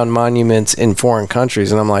tearing down monuments in foreign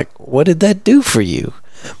countries, and I'm like, what did that do for you?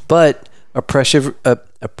 But oppressive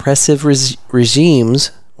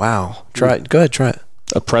regimes. Wow. Try it. Go ahead. Try it.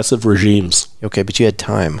 Oppressive regimes. Okay, but you had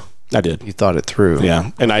time. I did. You thought it through.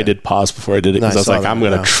 Yeah, and I did pause before I did it because I was like, I'm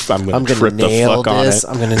gonna trip the nail fuck on this. it.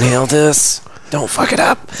 I'm gonna nail this. Don't fuck it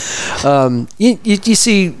up. You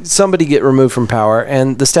see somebody get removed from power,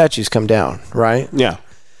 and the statues come down, right? Yeah.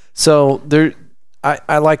 So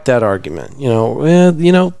I like that argument.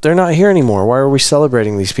 They're not here anymore. Why are we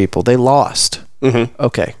celebrating these people? They lost. Mm-hmm.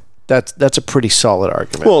 Okay. That's a pretty solid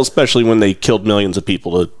argument. Well, especially when they killed millions of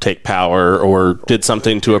people to take power or did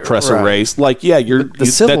something to oppress a race. Like, yeah, the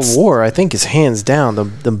Civil War, I think, is hands down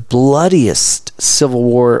the bloodiest civil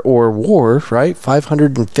war right?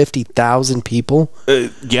 550,000 people.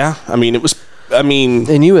 Yeah, I mean, it was. I mean,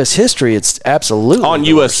 in U.S. history, it's absolutely on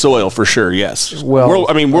U.S. soil for sure. Yes. Well,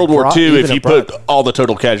 World War II. If you put all the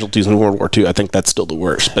total casualties in World War II, I think that's still the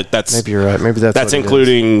worst. But that's maybe you're right. Maybe that's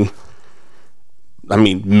including. I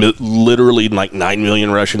mean, literally like 9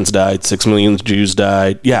 million Russians died, 6 million Jews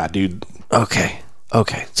died. Yeah, dude. Okay.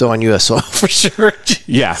 So on U.S. soil for sure.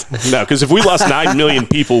 Yeah. No, because if we lost 9 million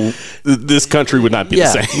people, this country would not be the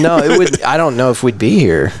same. No, it would. I don't know if we'd be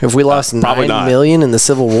here. If we lost 9 million in the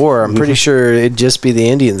Civil War, I'm pretty sure it'd just be the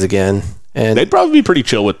Indians again. And they'd probably be pretty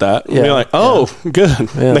chill with that. Yeah. Be like, oh, good.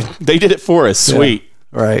 Yeah. They did it for us. Sweet.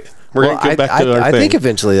 Yeah. Right. We're going to get back to our thing. I think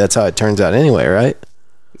eventually that's how it turns out anyway, right?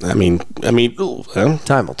 I mean, time will tell.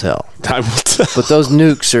 Time will tell. But those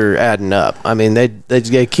nukes are adding up. I mean,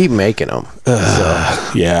 they keep making them.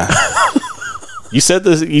 Yeah. You said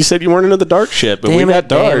this. You said you weren't into the dark shit, but we got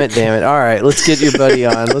dark. Damn it! All right, let's get your buddy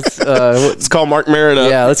on. Let's call Mark Merritt up.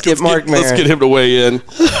 Yeah, let's get Mark Merritt. Let's get him to weigh in.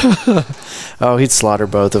 Oh, he'd slaughter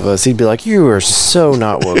both of us. He'd be like, "You are so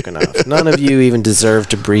not woke enough. None of you even deserve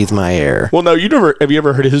to breathe my air." Well, no, have you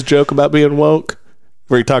ever heard his joke about being woke?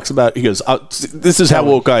 Where he talks about, he goes, this is how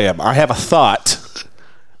woke I am. I have a thought,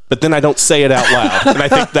 but then I don't say it out loud. And I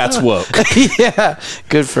think that's woke. Yeah,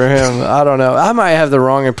 good for him. I don't know. I might have the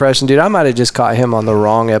wrong impression, dude. I might have just caught him on the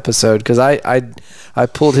wrong episode because I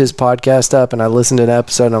pulled his podcast up and I listened to an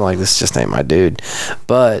episode and I'm like, this just ain't my dude.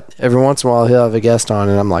 But every once in a while he'll have a guest on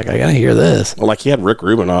and I'm like, I gotta hear this. Well, like he had Rick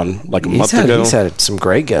Rubin on like a month ago. He's had some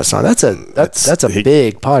great guests on. That's a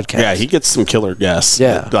big podcast. Yeah, he gets some killer guests.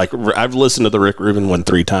 Yeah, like I've listened to the Rick Rubin one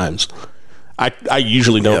 3 times. I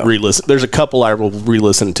usually don't re-listen. There's a couple I will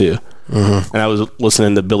re-listen to, and I was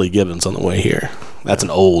listening to Billy Gibbons on the way here. That's an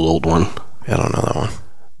old one. I don't know that one.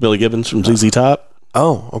 Billy Gibbons from ZZ Top.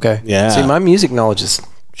 Oh, okay. Yeah. See, my music knowledge is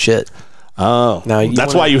shit. Oh, now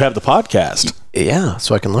that's why you have the podcast. Yeah,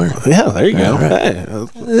 so I can learn. Yeah, there you go. Right.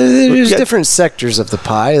 Hey, there's different sectors of the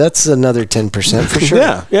pie. That's another 10% for sure.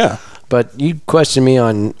 Yeah. But you questioned me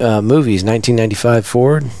on movies, 1995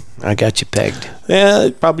 Ford. I got you pegged. Yeah,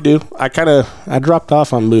 probably do. I dropped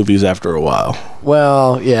off on movies after a while.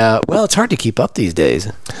 Well, yeah. Well, it's hard to keep up these days.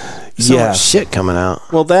 So much shit coming out.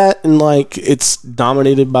 Well, that and like it's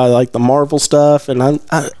dominated by like the Marvel stuff, and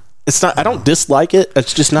I don't dislike it.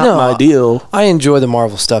 It's just not my deal. I enjoy the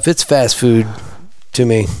Marvel stuff. It's fast food to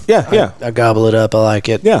me. Yeah. I gobble it up. I like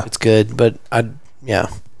it. Yeah, it's good. But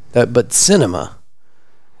but cinema,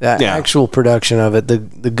 the actual production of it,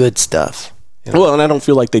 the good stuff. You know? Well, and I don't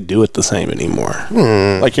feel like they do it the same anymore.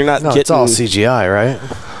 Like you're not getting. It's all CGI, right?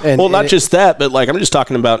 Not just that, but like I'm just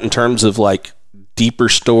talking about in terms of like deeper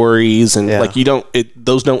stories and like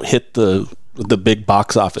those don't hit the big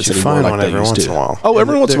box office anymore like they used to. Oh,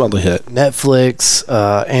 every once in a while they hit. Netflix,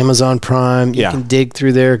 Amazon Prime. You can dig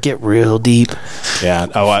through there, get real deep. Yeah.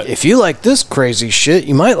 If you like this crazy shit,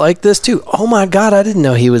 you might like this too. Oh my God, I didn't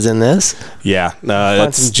know he was in this. Yeah.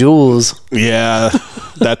 Find some jewels. Yeah.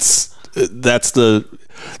 That's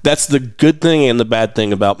the good thing and the bad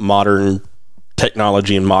thing about modern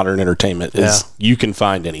technology and modern entertainment is you can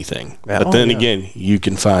find anything. But then again, you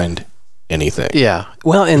can find anything. Yeah.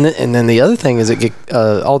 Well, and then the other thing is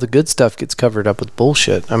all the good stuff gets covered up with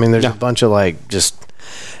bullshit. I mean, there's a bunch of like just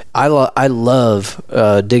I love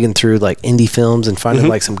digging through like indie films and finding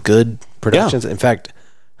like some good productions. In fact,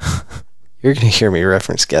 you're going to hear me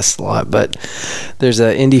reference guests a lot, but there's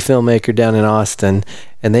an indie filmmaker down in Austin,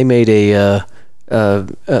 and they made a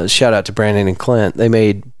shout out to Brandon and Clint. They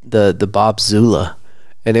made the Bob Zula,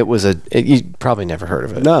 and you probably never heard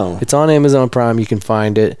of it. No, it's on Amazon Prime. You can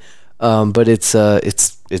find it, but it's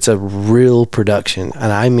a real production,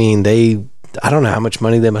 and I mean I don't know how much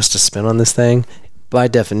money they must have spent on this thing. By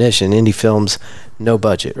definition, indie films, no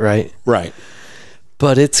budget, right? Right.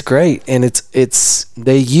 But it's great, and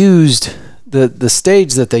they used the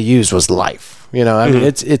stage that they used was life. You know, I mean,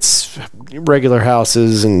 it's regular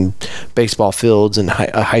houses and baseball fields and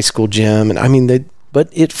a high school gym, and I mean, but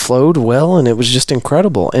it flowed well, and it was just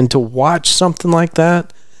incredible. And to watch something like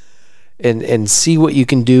that, and see what you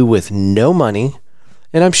can do with no money,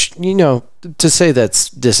 and to say that's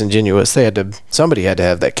disingenuous, somebody had to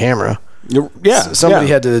have that camera. Yeah, somebody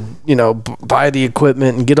had to, buy the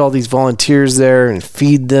equipment and get all these volunteers there and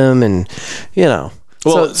feed them, and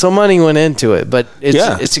so money went into it. But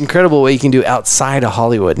it's incredible what you can do outside of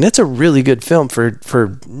Hollywood, and it's a really good film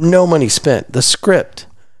for no money spent. The script,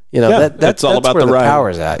 that's all about where the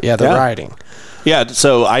power's at. Yeah, the writing. Yeah,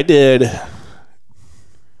 so I did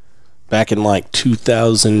back in like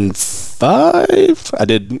 2005. I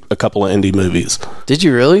did a couple of indie movies. Did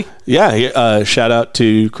you really? Yeah. Shout out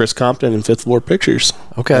to Chris Compton and Fifth Floor Pictures.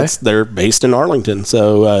 Okay. They're based in Arlington.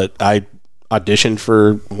 So I auditioned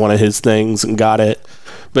for one of his things and got it.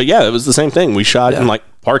 But yeah, it was the same thing. We shot in like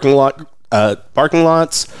parking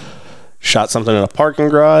lots, shot something in a parking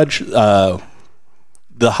garage. The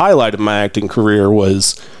highlight of my acting career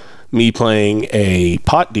was me playing a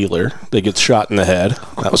pot dealer that gets shot in the head.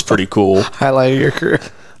 That was pretty cool. Highlight of your career.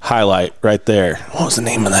 Highlight right there. What was the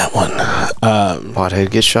name of that one?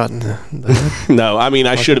 Pothead gets shot in the head? No, I mean,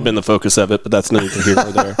 I should have been the focus of it, but that's neither here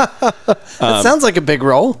nor there. That sounds like a big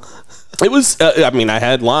role. It was, I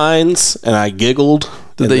had lines and I giggled.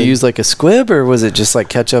 Did they use like a squib, or was it just like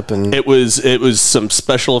ketchup and... It was some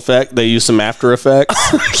special effect. They used some After Effects.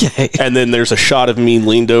 Okay. And then there's a shot of me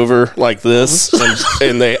leaned over like this,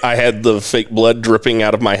 and I had the fake blood dripping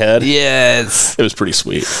out of my head. Yes. It was pretty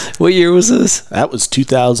sweet. What year was this? That was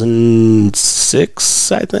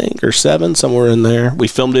 2006, I think, or 7, somewhere in there. We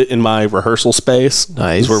filmed it in my rehearsal space.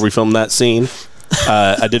 Nice. Is where we filmed that scene.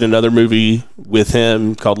 I did another movie with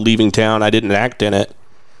him called Leaving Town. I didn't act in it,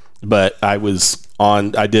 but I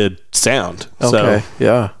did sound. Okay. So,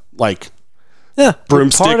 yeah.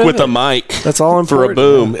 Broomstick with a mic. That's all important. For a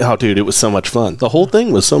boom. Oh, dude, it was so much fun. The whole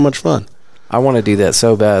thing was so much fun. I want to do that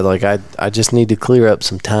so bad. Like, I just need to clear up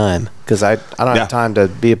some time, because I don't have time to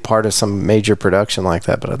be a part of some major production like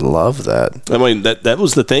that, but I'd love that. I mean, that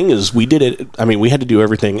was the thing, is we did it. I mean, we had to do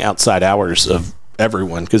everything outside hours of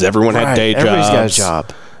everyone, because everyone had day jobs. Everybody's got a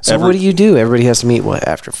job. So what do you do? Everybody has to meet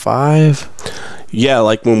after 5? Yeah,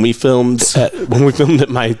 like when we filmed at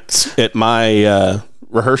my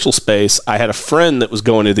rehearsal space, I had a friend that was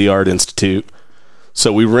going to the Art Institute,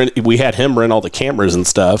 so we had him rent all the cameras and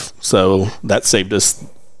stuff. So that saved us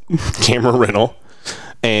camera rental,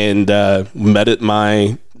 and met at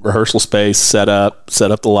my rehearsal space, set up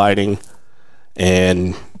the lighting,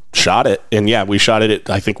 and shot it. And yeah, we shot it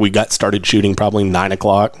I think we started shooting probably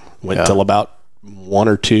 9:00, went till about 1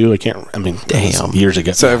 or 2. Damn, years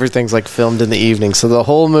ago. So everything's like filmed in the evening. So the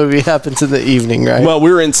whole movie happens in the evening, right? Well,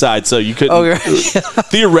 we were inside, so you couldn't. Oh, right.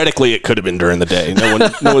 Theoretically, it could have been during the day. No one.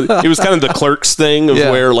 It was kind of the Clerks thing of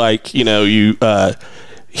where, like, he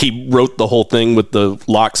wrote the whole thing with the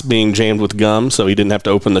locks being jammed with gum, so he didn't have to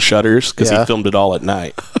open the shutters, because he filmed it all at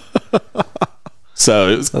night. So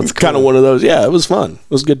it was kind of one of those. Yeah, it was fun. It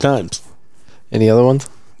was good times. Any other ones?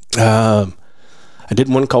 I did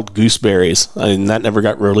one called Gooseberries, and that never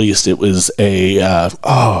got released. It was what's the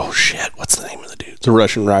name of the dude? It's a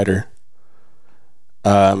Russian writer.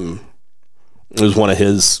 It was one of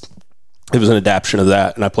his. It was an adaptation of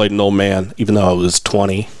that, and I played an old man, even though I was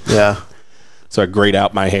 20. Yeah. So I grayed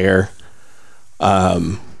out my hair. That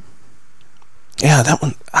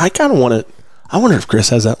one. I kind of want to. I wonder if Chris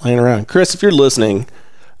has that laying around. Chris, if you're listening,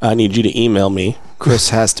 I need you to email me.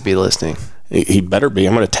 Chris has to be listening. He better be.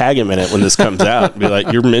 I'm going to tag him in it when this comes out and be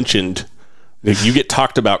like, you're mentioned. You get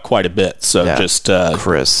talked about quite a bit. So just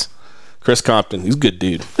Chris Compton. He's a good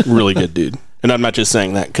dude. Really good dude. And I'm not just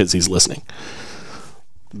saying that because he's listening.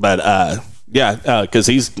 But because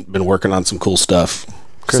he's been working on some cool stuff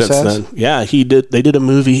Chris since has? then. Yeah, he did. They did a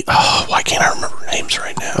movie. Oh, why can't I remember names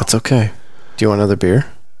right now? That's okay. Do you want another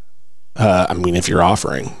beer? If you're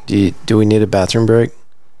offering. Do we need a bathroom break?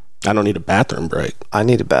 I don't need a bathroom break. I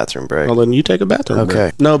need a bathroom break. Well, then you take a bathroom break.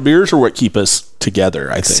 Okay. No, beers are what keep us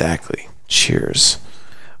together, I think. Exactly. Cheers.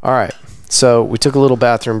 All right. So we took a little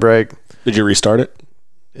bathroom break. Did you restart it?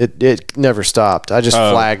 It never stopped. I just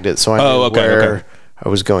flagged it so I knew where I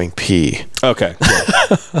was going pee. Okay.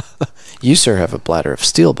 You, sir, have a bladder of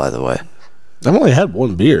steel, by the way. I've only had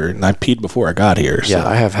one beer, and I peed before I got here. So. Yeah,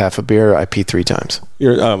 I have half a beer. I pee 3 times.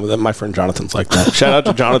 My friend Jonathan's like that. Shout out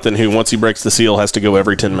to Jonathan, who, once he breaks the seal, has to go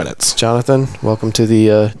every 10 minutes. Jonathan, welcome to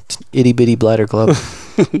the itty-bitty bladder club.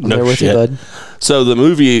 I'm there with you, bud. So the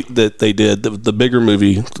movie that they did, the bigger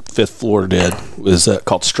movie Fifth Floor did, was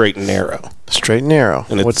called Straight and Narrow. Straight and Narrow.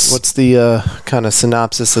 And what's the kind of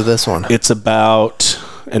synopsis of this one? It's about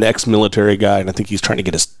an ex-military guy, and I think he's trying to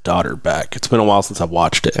get his daughter back. It's been a while since I've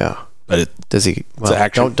watched it. Yeah. But does he? Well,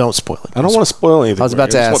 don't spoil it. I don't want to spoil anything. I was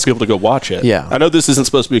about to ask. I just want people to go watch it. Yeah. I know this isn't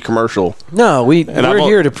supposed to be a commercial. No, we're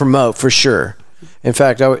here to promote for sure. In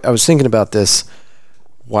fact, I was thinking about this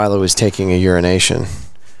while I was taking a urination.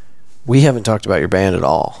 We haven't talked about your band at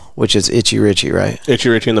all, which is Itchy Richie, right? Itchy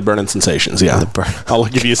Richie and the Burning Sensations, yeah. I'll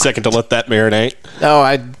give you a second to let that marinate. No,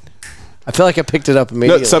 I feel like I picked it up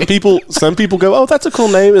immediately. No, some people go, oh, that's a cool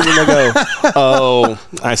name, and then they go, oh,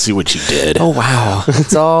 I see what you did. Oh, wow.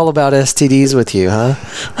 It's all about STDs with you, huh?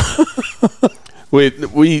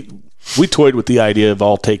 We toyed with the idea of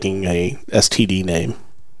all taking a STD name,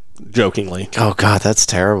 jokingly. Oh, God, that's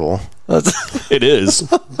terrible. It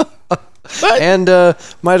is. And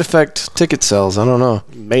might affect ticket sales. I don't know.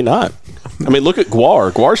 May not. I mean, look at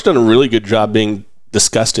Guar. Guar's done a really good job being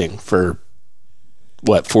disgusting for,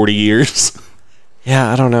 40 years?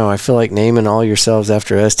 Yeah, I don't know. I feel like naming all yourselves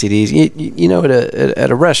after STDs. You know, at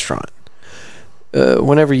a restaurant,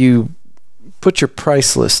 whenever you put your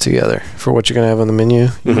price list together for what you're going to have on the menu,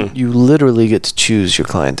 you literally get to choose your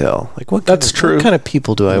clientele. Like, what kind of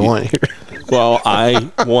people do I want here? Well,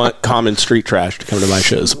 I want common street trash to come to my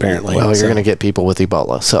shows, apparently. Well, you're going to get people with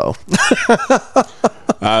Ebola, so.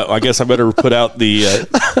 I guess I better put out the,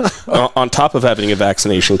 on top of having a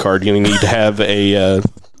vaccination card, you need to have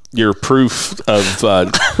your proof of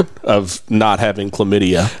not having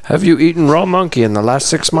chlamydia. Have you eaten raw monkey in the last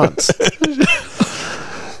 6 months?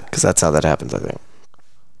 Because that's how that happens, I think.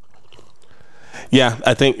 Yeah,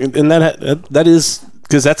 I think, and that is...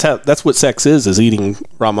 Because that's what sex is eating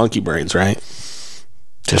raw monkey brains, right?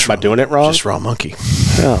 Am I doing it wrong? Just raw monkey.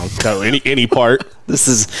 Oh, no, any part.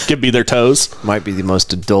 This could be their toes. Might be the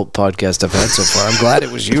most adult podcast I've had so far. I'm glad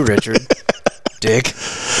it was you, Richard. Dick.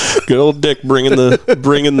 Good old Dick bringing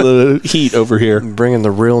the heat over here. Bringing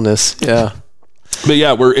the realness. Yeah. But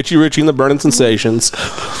yeah, we're Itchy Richie and the Burning Sensations.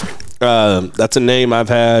 That's a name I've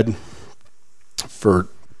had for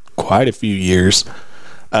quite a few years.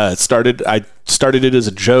 I started it as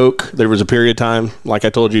a joke. There was a period of time, like I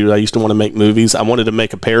told you, I used to want to make movies. I wanted to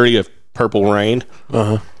make a parody of Purple Rain,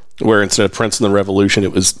 where instead of Prince and the Revolution,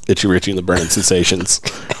 it was Itchy Richie and the Burning Sensations.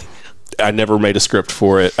 I never made a script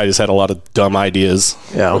for it. I just had a lot of dumb ideas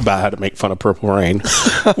about how to make fun of Purple Rain,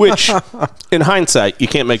 which, in hindsight, you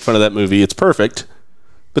can't make fun of that movie. It's perfect,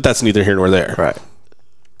 but that's neither here nor there. Right.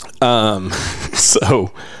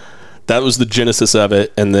 So... that was the genesis of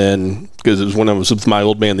it, and then because it was when I was with my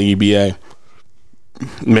old band, the UBA,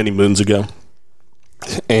 many moons ago,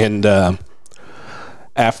 and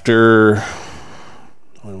after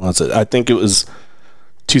when was it? I think it was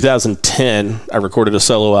 2010. I recorded a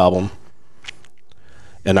solo album,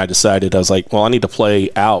 and I decided I was like, well, I need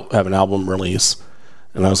to have an album release,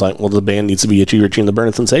 and I was like, well, the band needs to be Itchy Richie and the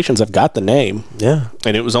Burning Sensations. I've got the name,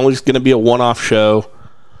 and it was only going to be a one-off show.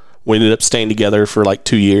 We ended up staying together for like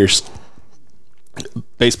 2 years.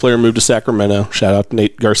 Bass player moved to Sacramento. Shout out to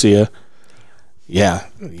Nate Garcia. Yeah,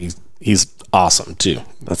 he's awesome too.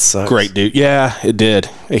 That sucks. Great dude. Yeah, it did.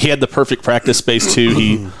 He had the perfect practice space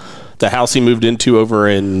too. The house he moved into over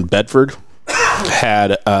in Bedford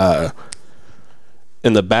had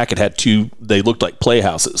in the back it had two. They looked like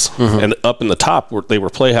playhouses, and up in the top they were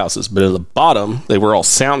playhouses, but in the bottom they were all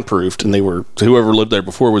soundproofed, and whoever lived there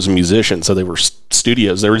before was a musician, so they were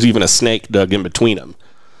studios. There was even a snake dug in between them.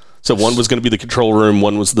 So one was going to be the control room,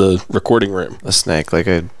 one was the recording room. A snake, like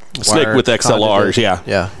a snake with XLRs, yeah.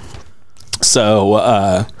 Yeah.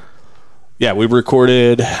 So, we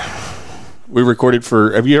recorded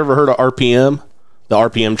for, have you ever heard of RPM? The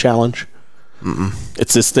RPM Challenge? Mm-mm.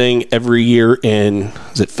 It's this thing every year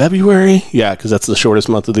is it February? Yeah, because that's the shortest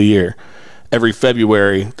month of the year. Every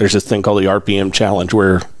February, there's this thing called the RPM Challenge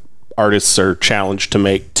where artists are challenged to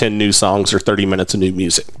make 10 new songs or 30 minutes of new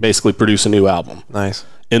music. Basically produce a new album. Nice.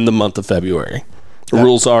 In the month of February. The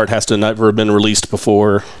rules are it has to never have been released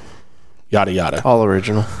before, yada yada. All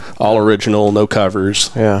original. All original, no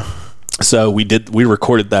covers. Yeah. So we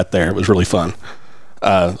recorded that there. It was really fun.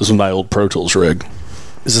 This was my old Pro Tools rig.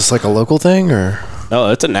 Is this like a local thing or? No,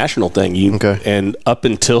 it's a national thing. Okay. And up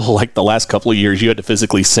until like the last couple of years, you had to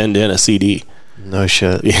physically send in a CD. No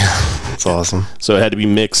shit. Yeah. That's awesome. So it had to be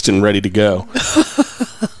mixed and ready to go.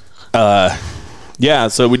 Yeah,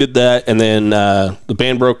 so we did that, and then the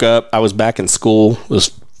band broke up. I was back in school, was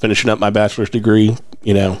finishing up my bachelor's degree,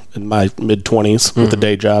 in my mid-20s with a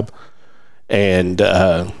day job. And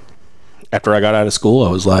after I got out of school,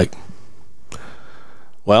 I was like,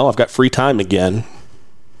 well, I've got free time again.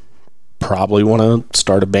 Probably want to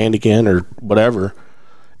start a band again or whatever.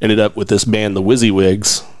 Ended up with this band, the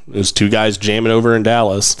WYSIWYGs. It was two guys jamming over in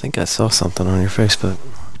Dallas. I think I saw something on your Facebook.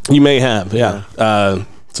 You may have, yeah.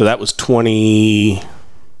 So that was when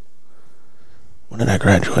did I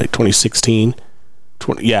graduate? 2016?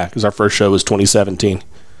 Yeah, because our first show was 2017.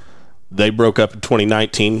 They broke up in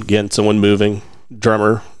 2019. Again, someone moving.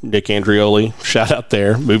 Drummer, Nick Andrioli, shout out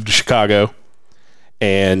there, moved to Chicago.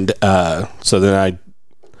 And so then I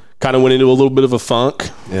kind of went into a little bit of a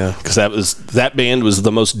funk. Yeah. Because that band was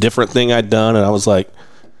the most different thing I'd done. And I was like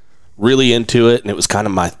really into it. And it was kind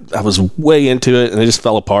of I was way into it. And it just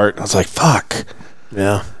fell apart. I was like, fuck.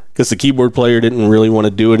 Yeah. Because the keyboard player didn't really want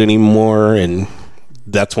to do it anymore. And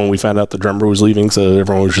that's when we found out the drummer was leaving. So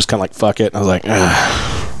everyone was just kind of like, fuck it. And I was like,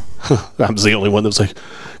 I was the only one that was like,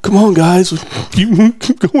 come on, guys.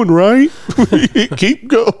 Keep going, right? Keep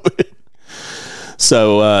going.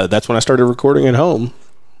 So that's when I started recording at home.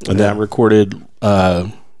 And then I recorded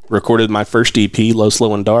my first EP, Low,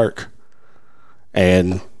 Slow, and Dark.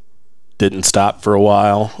 And didn't stop for a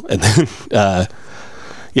while. And then,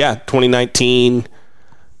 2019...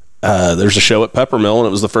 there's a show at Peppermill, and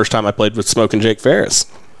it was the first time I played with Smoke and Jake Ferris.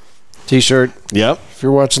 T-shirt. Yep. If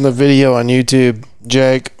you're watching the video on YouTube,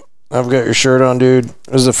 Jake, I've got your shirt on, dude.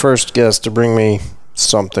 It was the first guest to bring me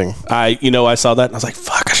something. I saw that, and I was like,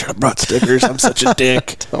 fuck, I should have brought stickers. I'm such a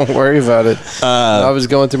dick. Don't worry about it. I was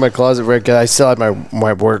going through my closet where I still had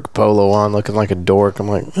my work polo on, looking like a dork. I'm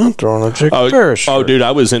like, I'm throwing a Jake Ferris shirt. Oh, dude,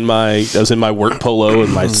 I was in my work polo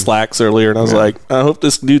and my slacks earlier, and I was like, I hope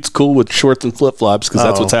this dude's cool with shorts and flip-flops, because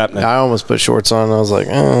that's what's happening. I almost put shorts on, and I was like,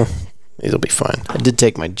 these will be fine. I did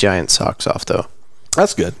take my giant socks off, though.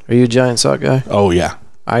 That's good. Are you a giant sock guy? Oh, yeah.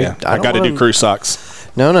 I got to do crew socks.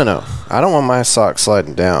 No. I don't want my socks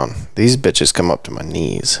sliding down. These bitches come up to my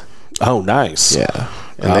knees. Oh, nice. Yeah.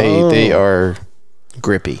 And they are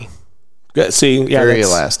grippy. Good. See, yeah, very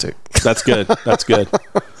elastic. That's good. That's good.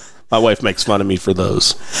 My wife makes fun of me for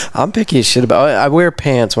those. I'm picky as shit about it. I wear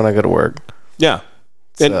pants when I go to work. Yeah.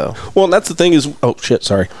 And, well, that's the thing is, oh shit,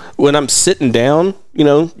 sorry. When I'm sitting down,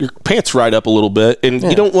 your pants ride up a little bit, and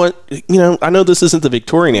you don't want, I know this isn't the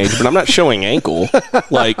Victorian age, but I'm not showing ankle.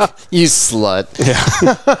 Like, you slut.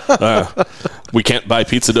 Yeah. We can't buy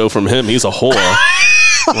pizza dough from him. He's a whore.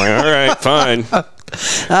 I'm like, all right, fine.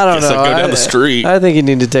 I don't know. I'll go down the street. I think you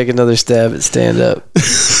need to take another stab at stand up.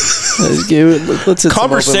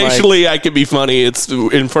 Conversationally, I can be funny. It's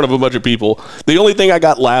in front of a bunch of people. The only thing I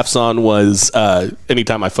got laughs on was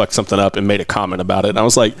anytime I fucked something up and made a comment about it. And I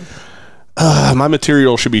was like, my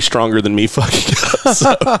material should be stronger than me fucking up.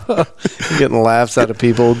 So. Getting laughs out of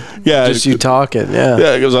people. Yeah. Just you talking. Yeah.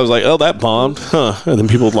 Yeah. Because I was like, oh, that bombed. Huh. And then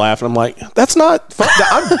people would laugh. And I'm like, that's not fun.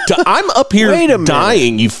 I'm up here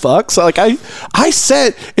dying, you fucks. Like, I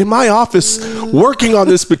sat in my office working on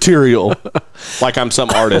this material like I'm some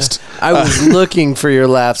artist. I was looking for your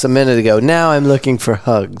laughs a minute ago. Now I'm looking for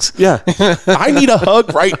hugs. Yeah. I need a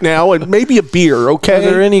hug right now and maybe a beer, okay?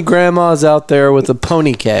 Are there any grandmas out there with a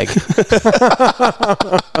pony keg?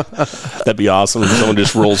 That'd be awesome if someone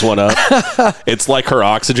just rolls one up. It's like her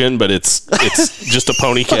oxygen, but it's just a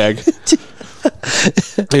pony keg.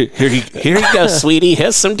 Here you go, sweetie.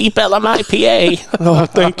 Here's some Deep Ellum IPA. Oh,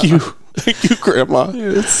 thank you. Thank you, Grandma.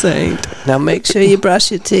 You're a saint. Now make sure you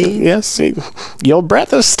brush your teeth. Yes, your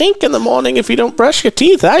breath will stink in the morning if you don't brush your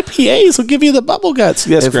teeth. IPAs will give you the bubble guts.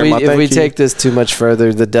 Yes, Grandma, if we take this too much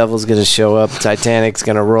further, the devil's going to show up. Titanic's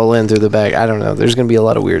going to roll in through the back. I don't know. There's going to be a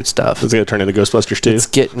lot of weird stuff. It's going to turn into Ghostbusters 2. It's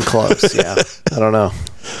getting close, yeah. I don't know.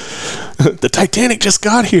 The Titanic just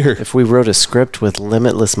got here. If we wrote a script with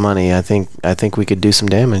limitless money, I think we could do some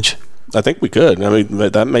damage. I think we could. I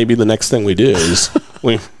mean, that may be the next thing we do. Is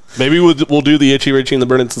maybe we'll do the Itchy Richie and the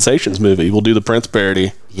Burning Sensations movie. We'll do the Prince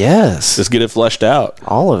parody. Yes. Just get it fleshed out.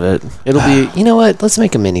 All of it. It'll be, you know what? Let's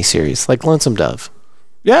make a mini-series, like Lonesome Dove.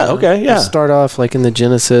 Yeah, okay, yeah. We'll start off like in the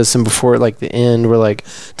Genesis, and before like the end, we're like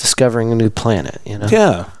discovering a new planet,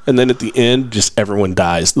 Yeah. And then at the end, just everyone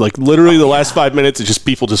dies. Like literally the last 5 minutes, it's just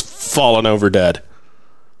people just falling over dead.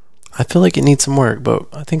 I feel like it needs some work, but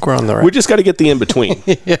I think we're on the right. We just got to get the in between.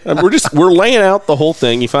 Yeah. We're laying out the whole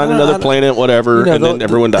thing. You find another planet, whatever, and then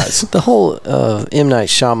everyone dies. The whole M. Night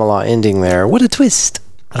Shyamalan ending there. What a twist!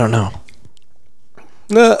 I don't know.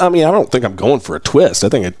 No, I mean, I don't think I'm going for a twist. I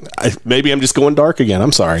think maybe I'm just going dark again.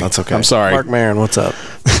 I'm sorry. That's okay. I'm sorry. Mark Maron, what's up?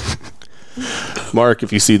 Mark,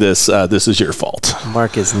 if you see this, this is your fault.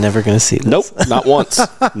 Mark is never going to see this. Nope, not once.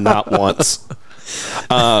 Not once.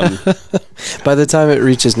 By the time it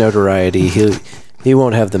reaches notoriety, he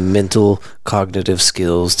won't have the mental, cognitive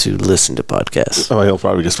skills to listen to podcasts. Oh, he'll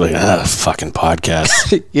probably just be like, fucking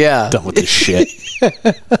podcast. Yeah. Done with this shit.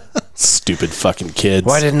 Stupid fucking kids.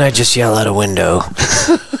 Why didn't I just yell out a window?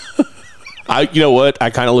 You know what? I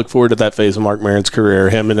kind of look forward to that phase of Mark Maron's career.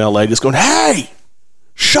 Him in LA just going, hey,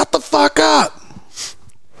 shut the fuck up.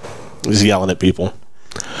 He's yelling at people.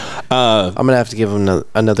 I'm going to have to give him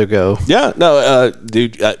another go. Yeah, no,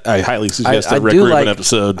 dude, I highly suggest the Rick Rubin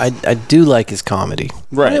episode. I do like his comedy.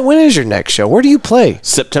 Right. When is your next show? Where do you play?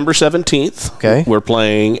 September 17th. Okay. We're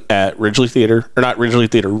playing at Ridgely Theater. Or not Ridgely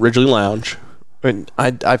Theater, Ridgely Lounge.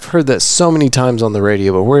 I've heard that so many times on the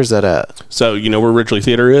radio, but where's that at? So, you know where Ridgely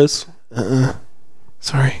Theater is?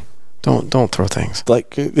 Sorry. Don't throw things.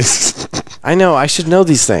 Like, I know. I should know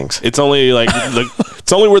these things. it's only like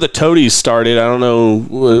it's only where the Toadies started. I don't know.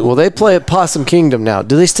 Well, they play at Possum Kingdom now.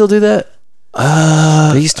 Do they still do that?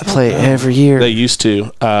 They used to play every year. They used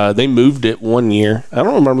to. They moved it one year. I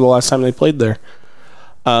don't remember the last time they played there.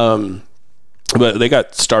 But they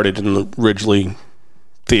got started in the Ridgely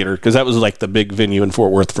Theater because that was like the big venue in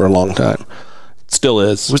Fort Worth for a long time. It still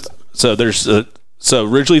is. So there's so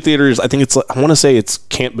Ridgely Theater is, I think it's, I want to say it's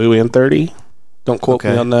Camp Bowie and 30. Don't quote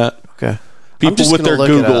me on that. Okay. People with their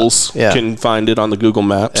Googles can find it on the Google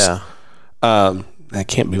Maps. Yeah. That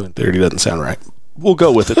Camp Bowie and 30 doesn't sound right. We'll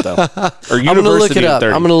go with it though. Or I'm gonna look it up.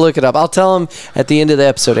 30. I'm gonna look it up. I'll tell him at the end of the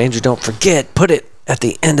episode. Andrew, don't forget. Put it at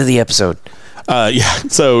the end of the episode. Yeah.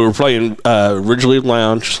 So we're playing Ridgely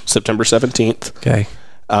Lounge September 17th. Okay.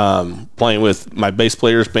 Playing with my bass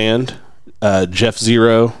player's band, Jeff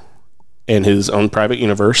Zero, and his own private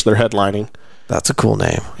universe. They're headlining. That's a cool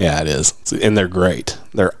name. Yeah, it is. And they're great.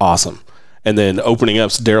 They're awesome. And then opening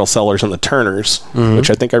up Daryl Sellers and the Turners, which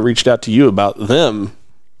I think I reached out to you about them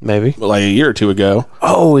Maybe. like a year or two ago.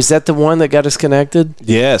 Oh, is that the one that got us connected?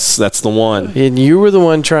 Yes, that's the one. And you were the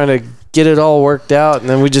one trying to get it all worked out, and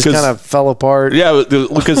then we just kind of fell apart. Yeah,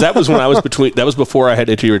 because that was when I was that was before I had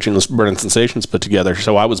Itchy Rich and the Burning Sensations put together.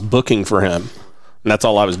 So I was booking for him. And that's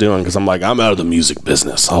all I was doing because I'm like, I'm out of the music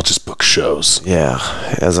business. I'll just book shows. Yeah,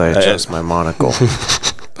 as I adjust my monocle.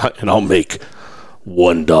 And I'll make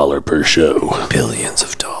 $1 per show. Billions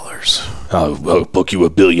of dollars. I'll book you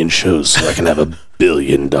 1 billion shows so I can have $1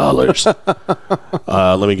 billion.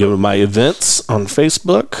 Let me give them my events on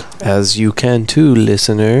Facebook. As you can too,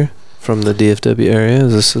 listener from the DFW area.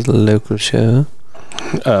 This is a local show.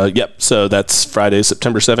 Yep. So that's Friday,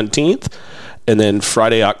 September 17th. And then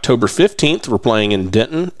Friday, October 15th, we're playing in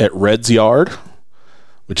Denton at Red's Yard,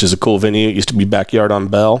 which is a cool venue. It used to be Backyard on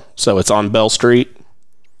Bell. So it's on Bell Street.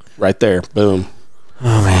 Right there. Boom.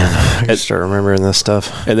 Oh, man. I can start remembering this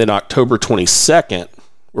stuff. And then October 22nd,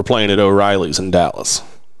 we're playing at O'Reilly's in Dallas.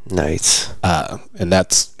 Nice. And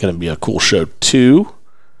that's going to be a cool show, too.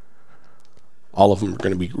 All of them are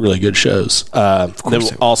going to be really good shows. Then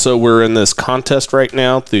also, we're in this contest right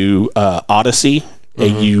now through Odyssey,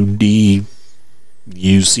 AUDUCY,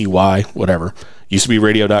 whatever. Used to be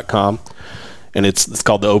radio.com. And it's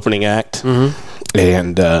called The Opening Act.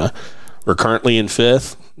 And we're currently in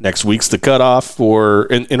 5th. Next week's the cutoff for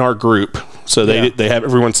in our group. So they have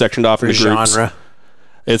everyone sectioned off into groups. Genre.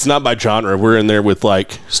 It's not by genre. We're in there with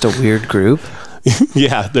like just a weird group.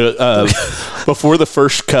 Yeah, before the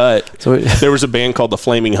first cut, there was a band called the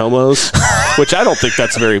Flaming Homos, which I don't think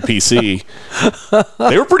that's very PC.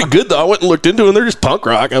 They were pretty good though. I went and looked into them. They're just punk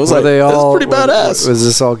rock. I was like, that's pretty badass. Was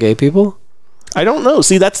this all gay people? I don't know.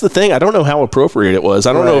 See, that's the thing. I don't know how appropriate it was.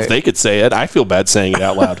 I don't know if they could say it. I feel bad saying it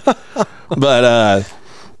out loud. But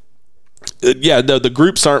yeah, the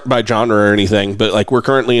groups aren't by genre or anything. But like we're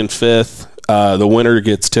currently in 5th. The winner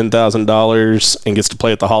gets $10,000 and gets to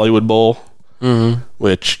play at the Hollywood Bowl.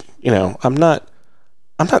 Which, you know, I'm not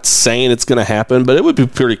saying it's going to happen, but it would be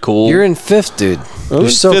pretty cool. You're in 5th, dude.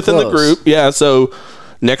 You're so 5th close. in the group. Yeah, so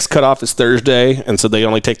next cutoff is Thursday, and so they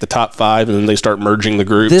only take the top 5, and then they start merging the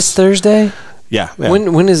groups. This Thursday? Yeah.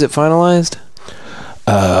 When is it finalized?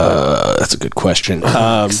 That's a good question.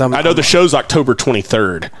 I know the show's October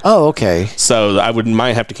 23rd. Oh, okay. So I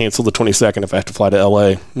might have to cancel the 22nd if I have to fly to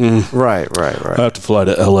LA. Right. I have to fly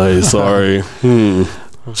to LA. Sorry.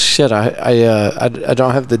 Well, shit, I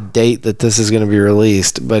don't have the date that this is going to be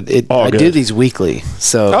released, but I do these weekly.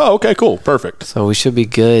 So okay, cool, perfect. So we should be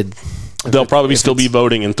good. They'll probably still be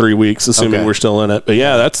voting in 3 weeks, assuming we're still in it. But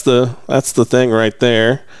yeah, that's the thing right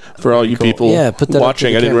there. For all you people put that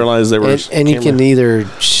watching, I didn't realize there was. And you can either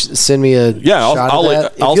send me a shot of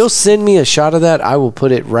that. If you'll send me a shot of that, I will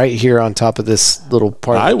put it right here on top of this little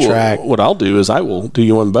part of the track. What I'll do is I will do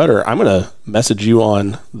you one better. I'm going to message you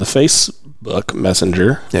on the Facebook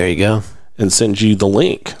Messenger. There you go. And send you the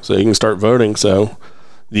link so you can start voting. So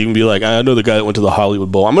you can be like, I know the guy that went to the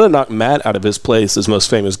Hollywood Bowl. I'm going to knock Matt out of his place as most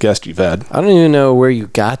famous guest you've had. I don't even know where you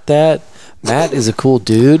got that. Matt is a cool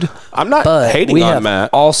dude. I'm not hating on Matt. We have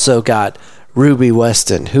also got Ruby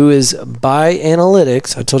Weston, who is by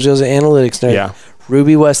analytics. I told you I was an analytics nerd. Yeah.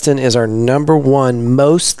 Ruby Weston is our number one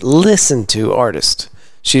most listened to artist.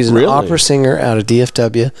 She's an opera singer out of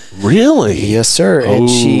DFW. Really? Yes, sir. And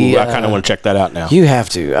I kind of want to check that out now. You have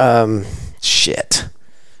to. Shit.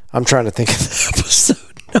 I'm trying to think of the episode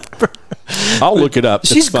number. I'll look it up.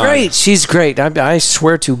 She's great. She's great. I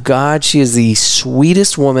swear to God, she is the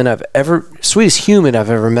sweetest human I've ever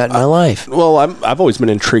met in my life. Well, I've always been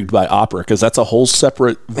intrigued by opera because that's a whole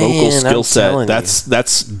separate vocal skill set.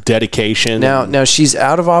 That's dedication. Now she's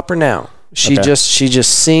out of opera now. She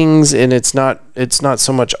just sings, and it's not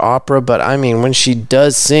so much opera, but I mean, when she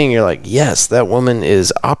does sing, you're like, yes, that woman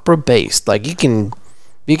is opera based. Like you can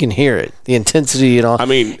hear it, the intensity and all. I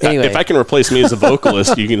mean, anyway. If I can replace me as a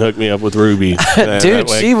vocalist, you can hook me up with Ruby. Dude,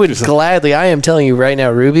 she would gladly. I am telling you right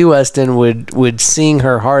now, Ruby Weston would sing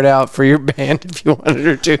her heart out for your band if you wanted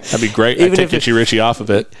her to. That'd be great. I'd take Itchy Richie off of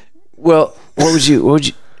it. Well, what would you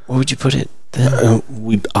put it then?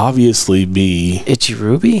 We'd obviously be Itchy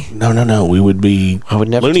Ruby. No. We would be. I would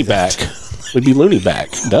never Looney Back. We'd be Looney Back.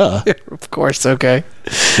 Duh. Of course. Okay.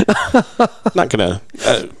 Not gonna.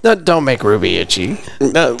 No, don't make Ruby itchy.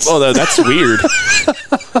 No. Well, that's weird.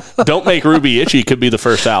 Don't make Ruby itchy could be the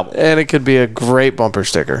first album, and it could be a great bumper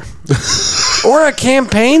sticker or a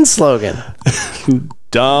campaign slogan.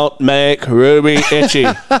 Don't make Ruby itchy.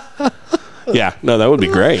 Yeah. No, that would be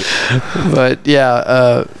great. But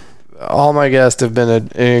yeah, all my guests have been an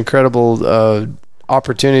incredible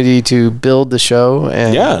opportunity to build the show,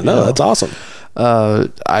 and that's awesome.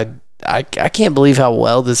 I can't believe how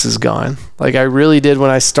well this has gone. Like I really did when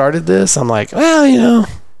I started this. I'm like, well,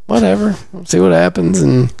 whatever. We'll see what happens.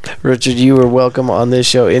 And Richard, you are welcome on this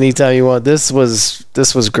show anytime you want. This was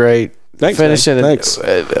great. Thanks, finishing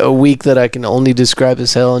a week that I can only describe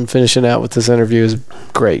as hell, and finishing out with this interview is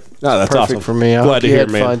great. No, that's perfect awesome for me. I Glad to hear,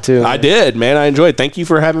 man. Fun too. I did, man. I enjoyed. Thank you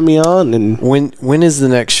for having me on. And when is the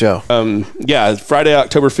next show? Friday,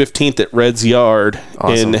 October 15th at Red's Yard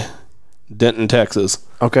in Denton, Texas.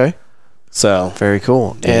 Okay. So very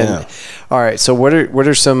cool. Yeah. And all right. So what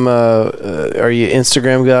are some? Are you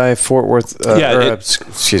Instagram guy? Fort Worth?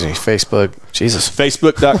 Excuse me. Facebook. Jesus.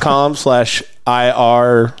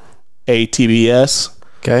 Facebook.com/IRATBS.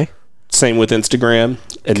 Okay. Same with Instagram,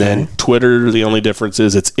 and then Twitter. The only difference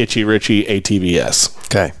is it's Itchy Richie ATBS.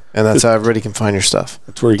 Okay. And that's how everybody can find your stuff.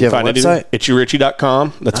 That's where you can find it.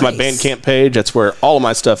 ItchyRichie.com. That's my Bandcamp page. That's where all of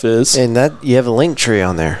my stuff is. And that you have a link tree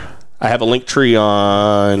on there. I have a link tree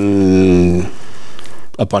on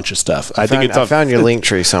a bunch of stuff. I found your link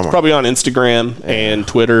tree somewhere. Probably on Instagram and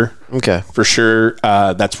Twitter. Okay. For sure.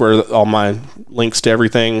 That's where all my links to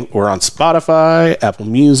everything. We're on Spotify, Apple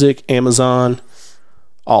Music, Amazon,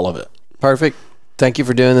 all of it. Perfect. Thank you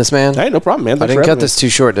for doing this, man. Hey, no problem, man. Thanks I didn't cut this too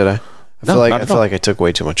short, did I? I feel like I took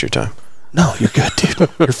way too much of your time. No, you're good, dude.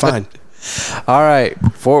 You're fine. All right.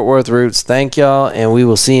 Fort Worth Roots. Thank y'all, and we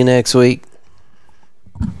will see you next week.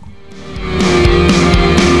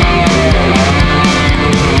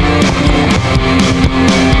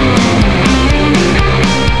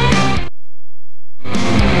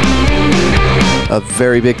 A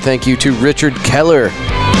very big thank you to Richard Keller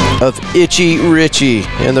of Itchy Richie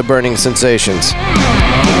and the Burning Sensations.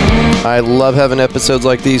 I love having episodes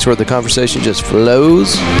like these where the conversation just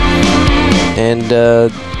flows and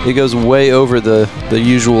it goes way over the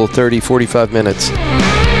usual 30-45 minutes.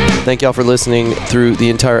 Thank y'all for listening through the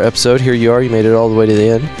entire episode. Here you are. You made it all the way to the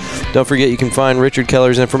end. Don't forget you can find Richard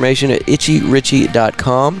Keller's information at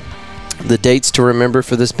itchyrichie.com. The dates to remember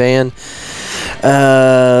for this band.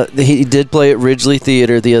 He did play at Ridgely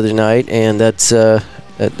Theater the other night, and it's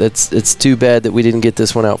too bad that we didn't get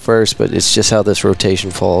this one out first, but it's just how this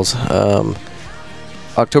rotation falls.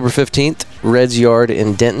 October 15th, Red's Yard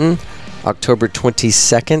in Denton. October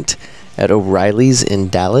 22nd at O'Reilly's in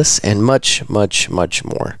Dallas, and much, much, much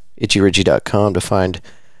more. itchyrichie.com to find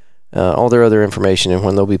all their other information and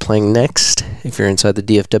when they'll be playing next. If you're inside the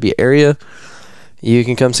DFW area, you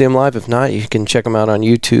can come see them live. If not, you can check them out on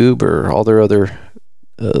YouTube or all their other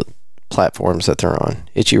platforms that they're on.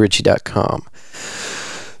 itchyrichie.com.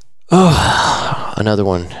 Oh, another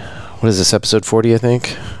one. What is this, episode 40, I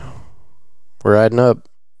think? We're adding up.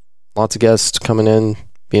 Lots of guests coming in.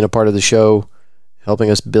 being a part of the show, helping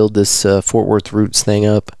us build this Fort Worth Roots thing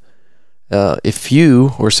up. If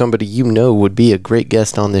you or somebody you know would be a great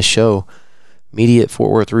guest on this show,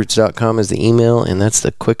 media@fortworthroots.com is the email, and that's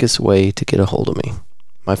the quickest way to get a hold of me.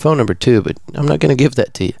 My phone number too, but I'm not going to give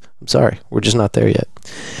that to you. I'm sorry. We're just not there yet.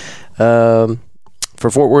 For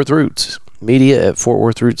Fort Worth Roots,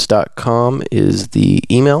 media@fortworthroots.com is the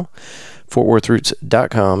email.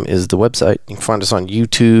 fortworthroots.com is the website. You can find us on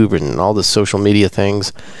YouTube and all the social media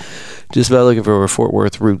things just by looking for Fort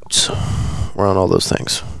Worth Roots. We're on all those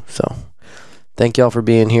things. So thank y'all for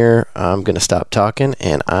being here. I'm going to stop talking,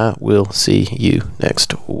 and I will see you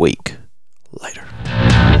next week. Later.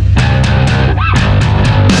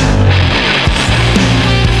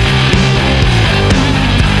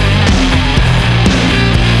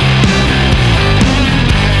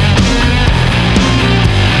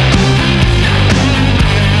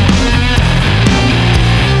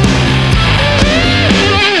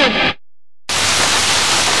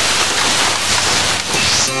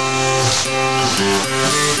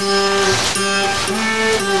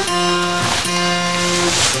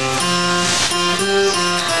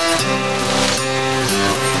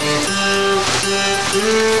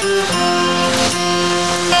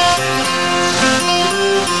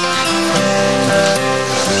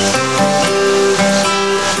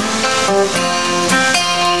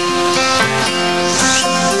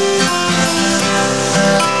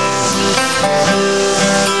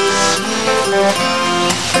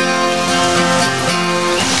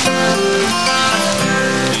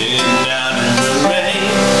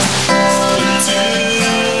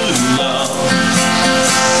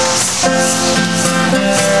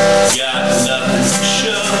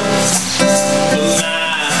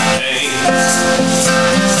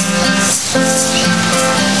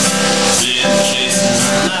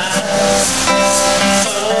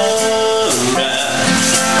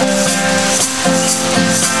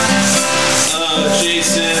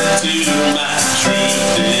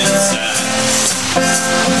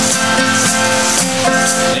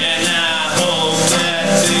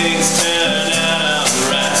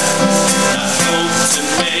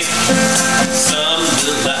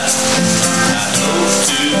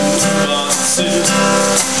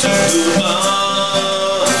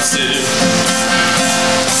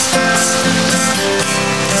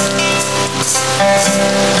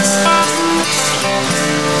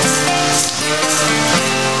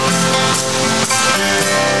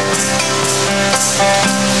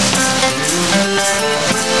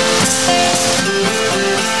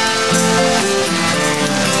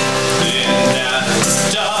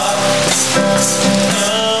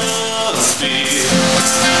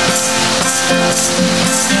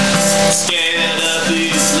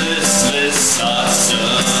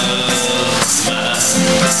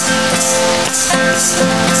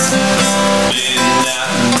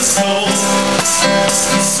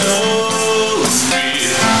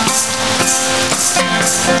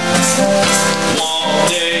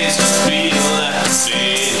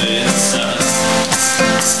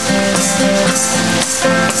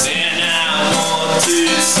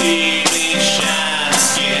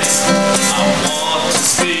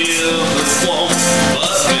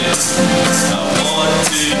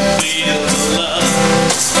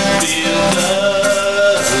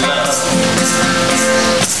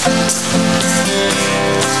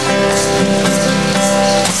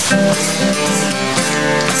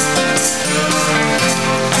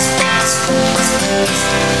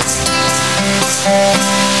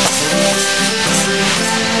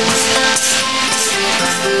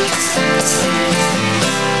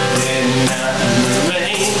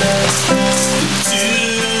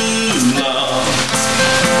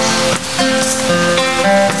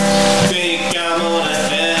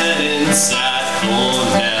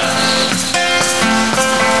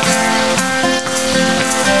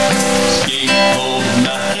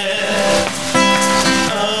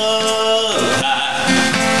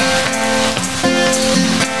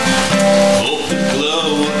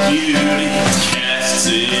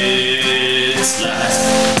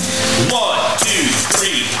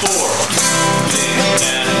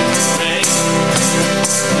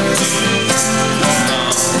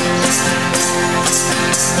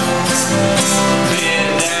 Been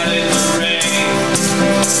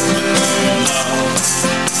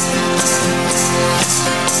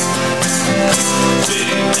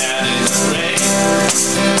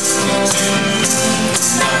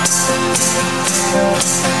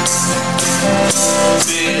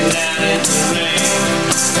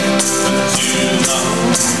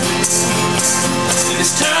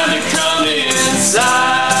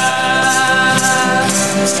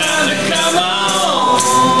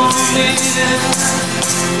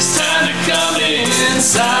It's time to come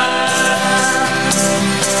inside.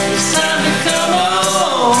 It's time to come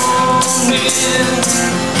on in.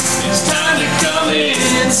 It's time to come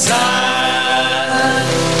inside.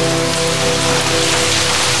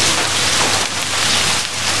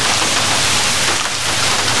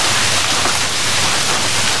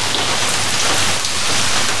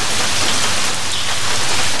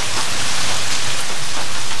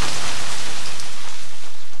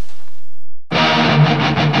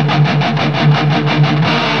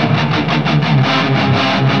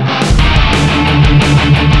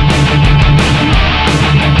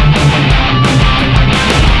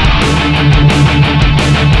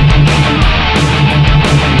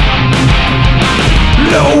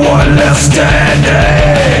 No one left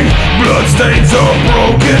standing. Bloodstains of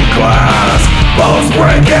broken glass. Bones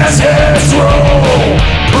break as heads roll.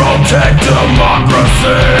 Protect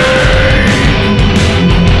democracy.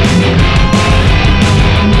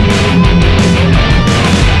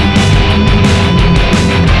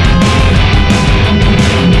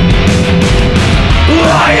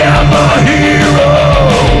 I am a hero,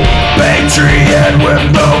 patriot with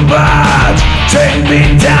no badge. Take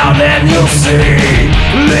me down and you'll see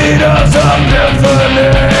leaders of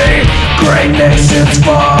epiphany. Great nations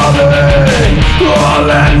falling, all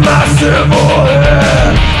at my civil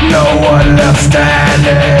head. No one left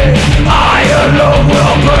standing, I alone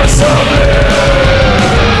will persevere.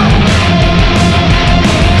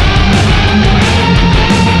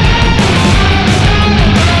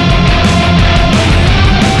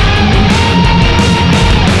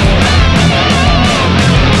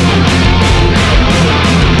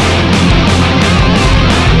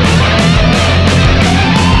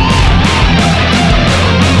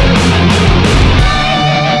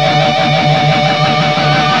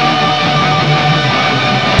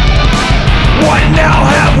 What now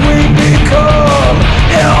have we become?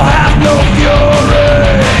 Hell have no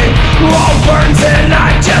fury. All burns and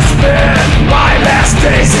I just spent my last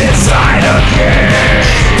days inside a cage.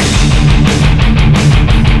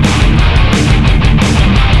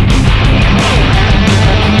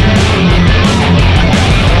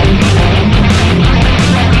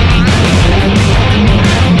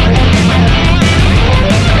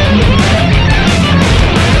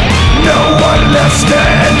 No one left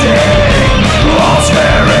standing.